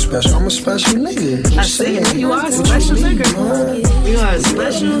 That's real special. I'm a special nigga. I see you. You are a special nigga. You are a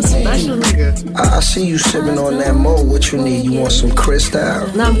special nigga. I see you sipping on that mo. What you need? You want some Cristal?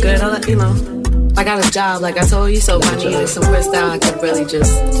 No, I'm good. I got a job, like I told you, so if I needed some Cristal, I could really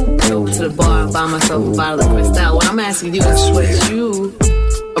just go to the bar and buy myself a bottle of Cristal. What I'm asking you is what you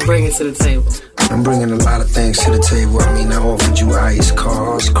are bringing to the table. I'm bringing a lot of things to the table. I mean, I offered you ice,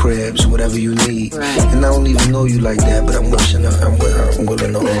 cars, cribs, whatever you need. Right. And I don't even know you like that, but I'm willing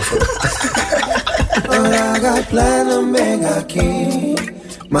to offer. But I got platinum and I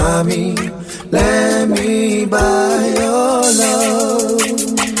keep. Mommy, let me buy your love.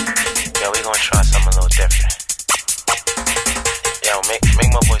 Yeah, we gonna try something a little different. Yo, make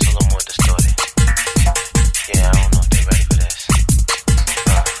my voice a little more distorted. Yeah, I don't know if they ready for this.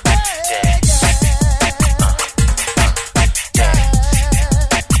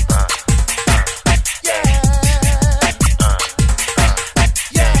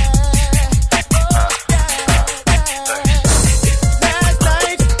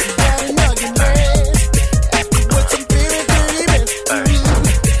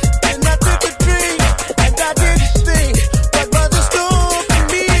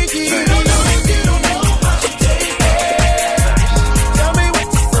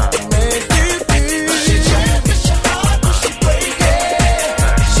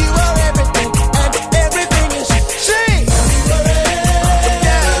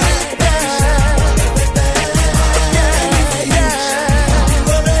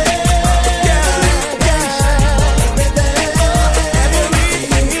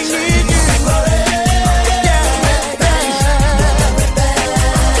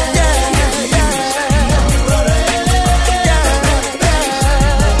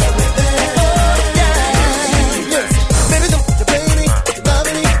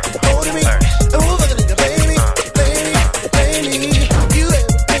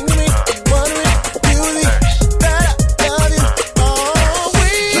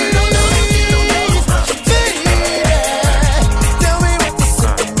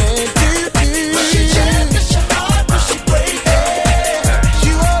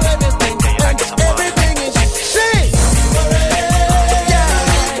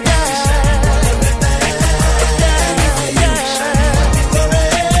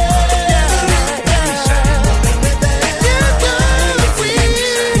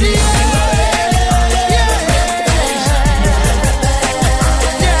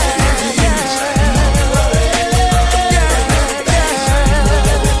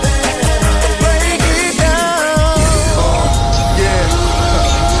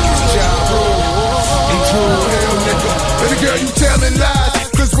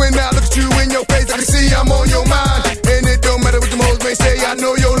 I can see I'm on your mind. And it don't matter what the most may say, I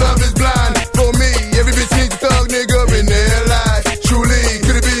know your love is blind. For me, every bitch needs a thug nigga in their life. Truly,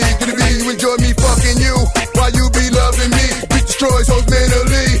 could it be you enjoy me fucking you while you be loving me? Bitch destroys hoes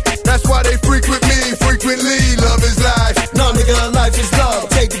mentally. That's why they frequent me frequently. Love is life. No, nigga, life is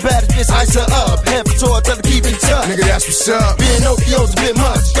love. Take the baddest bitch, ice her up. Head for tour, tell her keep in touch. Nigga, that's what's up. Being OPO's a bit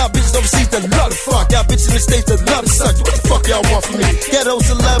much. Got bitches overseas that love to fuck. Got bitches in the States that love to suck. What the fuck y'all want from me? Ghetto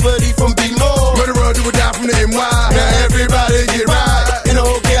celebrity from B-More. Murderer, do or die from the NY. Now everybody get right. In the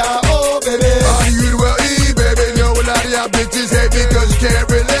OKIO, baby. R-U-L-E, baby. Know a lot of y'all bitches hate me cause you can't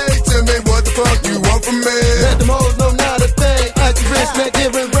relate to me. What the fuck you want from me? Let them hoes know not a thing. Active rich, make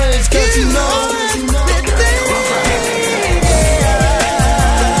different range. Cause you know.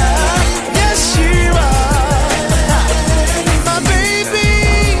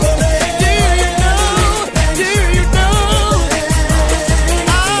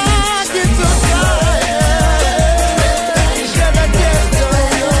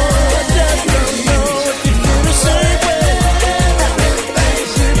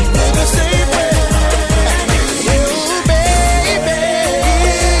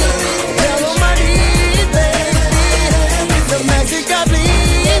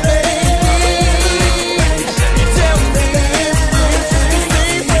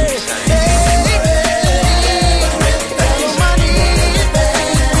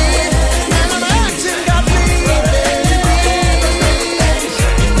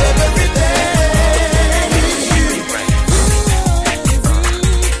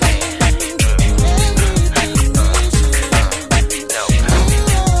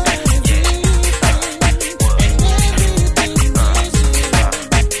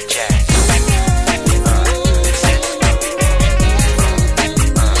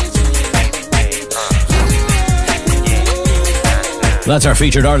 That's our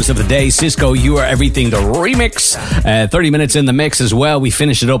featured artist of the day, Cisco, You Are Everything, the remix. 30 minutes in the mix as well. We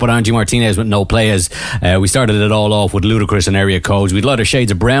finished it up with Angie Martinez with No Players. We started it all off with Ludacris and Area Codes. We'd lighter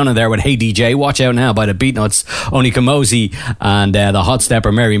shades of brown in there with Hey DJ, Watch Out Now by the Beatnuts, Oni Kamosi, and the Hot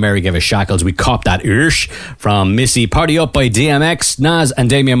Stepper, Mary Mary Gave Us Shackles. We copped that Irsh from Missy. Party Up by DMX, Nas and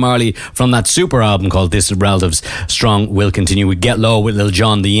Damian Marley from that super album called This Relatives. Strong Will Continue. We Get Low with Lil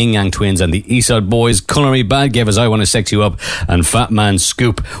Jon, the Yin Yang Twins and the Eastside Boys. Colour Me Bad gave us I Wanna Sex You Up, and Fat Man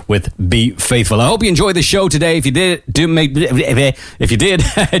Scoop with Be Faithful. I hope you enjoyed the show today. If you did, tune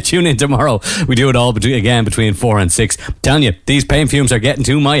in tomorrow. We do it all between 4 and 6. I'm telling you, these pain fumes are getting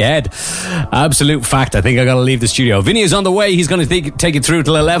to my head. Absolute fact. I think I gotta leave the studio. Vinny is on the way. He's gonna take it through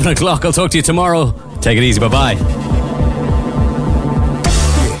till 11 o'clock. I'll talk to you tomorrow. Take it easy. Bye bye.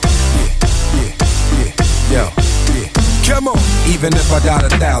 Come on. Even if I died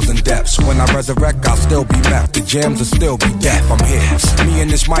 1,000 deaths, when I resurrect, I'll still be left. The jams will still be deaf. I'm here. Me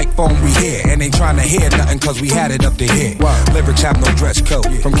and this microphone, we here. And ain't trying to hear nothing cause we had it up to here. Lyrics have no dress code.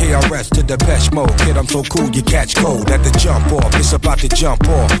 From KRS to Depeche Mode. Kid, I'm so cool, you catch cold at the jump off. It's about to jump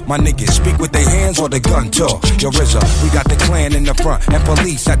off. My niggas speak with their hands or the gun talk. Yo, RZA, we got the clan in the front and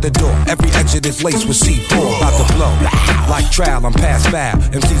police at the door. Every exit is laced with C4. About to blow. Like trial, I'm past foul.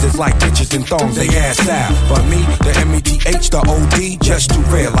 MCs is like bitches and thongs, they ass out. But me, the METH, the OD, just too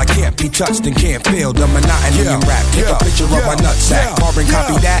real. I can't be touched and can't feel the monotony in rap. Take a picture of my nutsack, carbon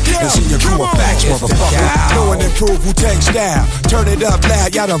copy that, and see your crew of facts, motherfucker. Know and improve Wu-Tang style. Turn it up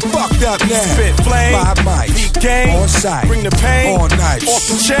loud, y'all done fucked up now. Spit flame, 5 mics, beat game, on site, bring the pain, all night, off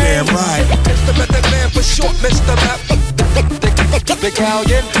the chain. Damn right. It's the method man for short, Mr. Rap. The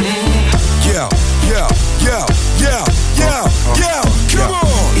Gallion. Yo, yo, yo, yo, yo, yo, come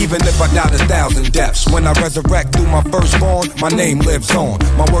on. Even if I died 1,000 deaths, when I resurrect through my firstborn, my name lives on.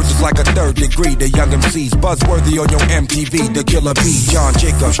 My words is like a 3rd degree. The young MCs buzzworthy on your MTV. The Killer B, John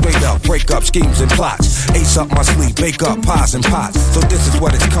Jacob, straight up, break up schemes and plots. Ace up my sleeve, bake up pies and pots. So this is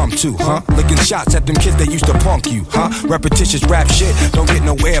what it's come to, huh? Licking shots at them kids that used to punk you, huh? Repetitious rap shit, don't get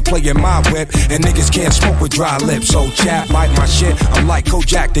no airplay in my whip. And niggas can't smoke with dry lips. So chap, like my shit, I'm like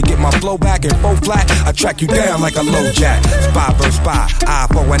Kojak. To get my flow back and flow flat, I track you down like a low jack. Spy versus spy, eye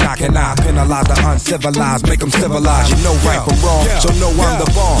for an eye can I penalize the uncivilized, make them civilized. You know right from wrong, so know I'm the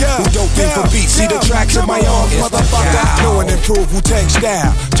bomb. Who don't think for beats, see the tracks in my arms, motherfucker. Know and improve Wu-Tang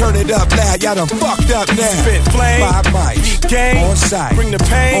style. Turn it up loud, y'all done fucked up now. Spit flame, 5 mics, beat game, on site, bring the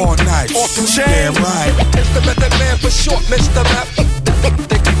pain, all night, off the chain. Damn right. It's the method man for short, Mr. Rap.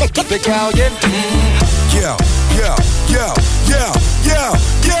 The Gallion. Yo, yo, yo, yo, yo,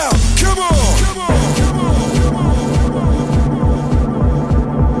 yo, come on.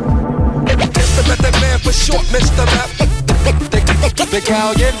 It's the method man for short, Mr. Rap. The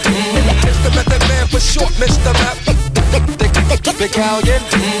Gallion. It's the method man for short, Mr. Rap. Bacallion.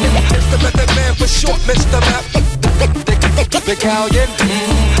 Mr. Method Man for short, Mr. Map. Bacallion.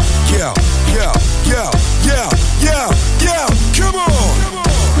 Yeah, yeah, yeah, yeah, yeah, yeah. Come on.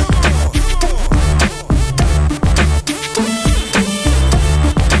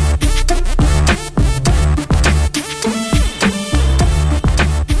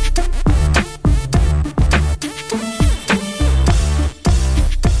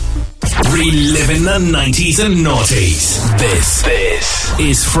 Reliving the 90s and noughties. This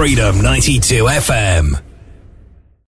is Freedom 92 FM.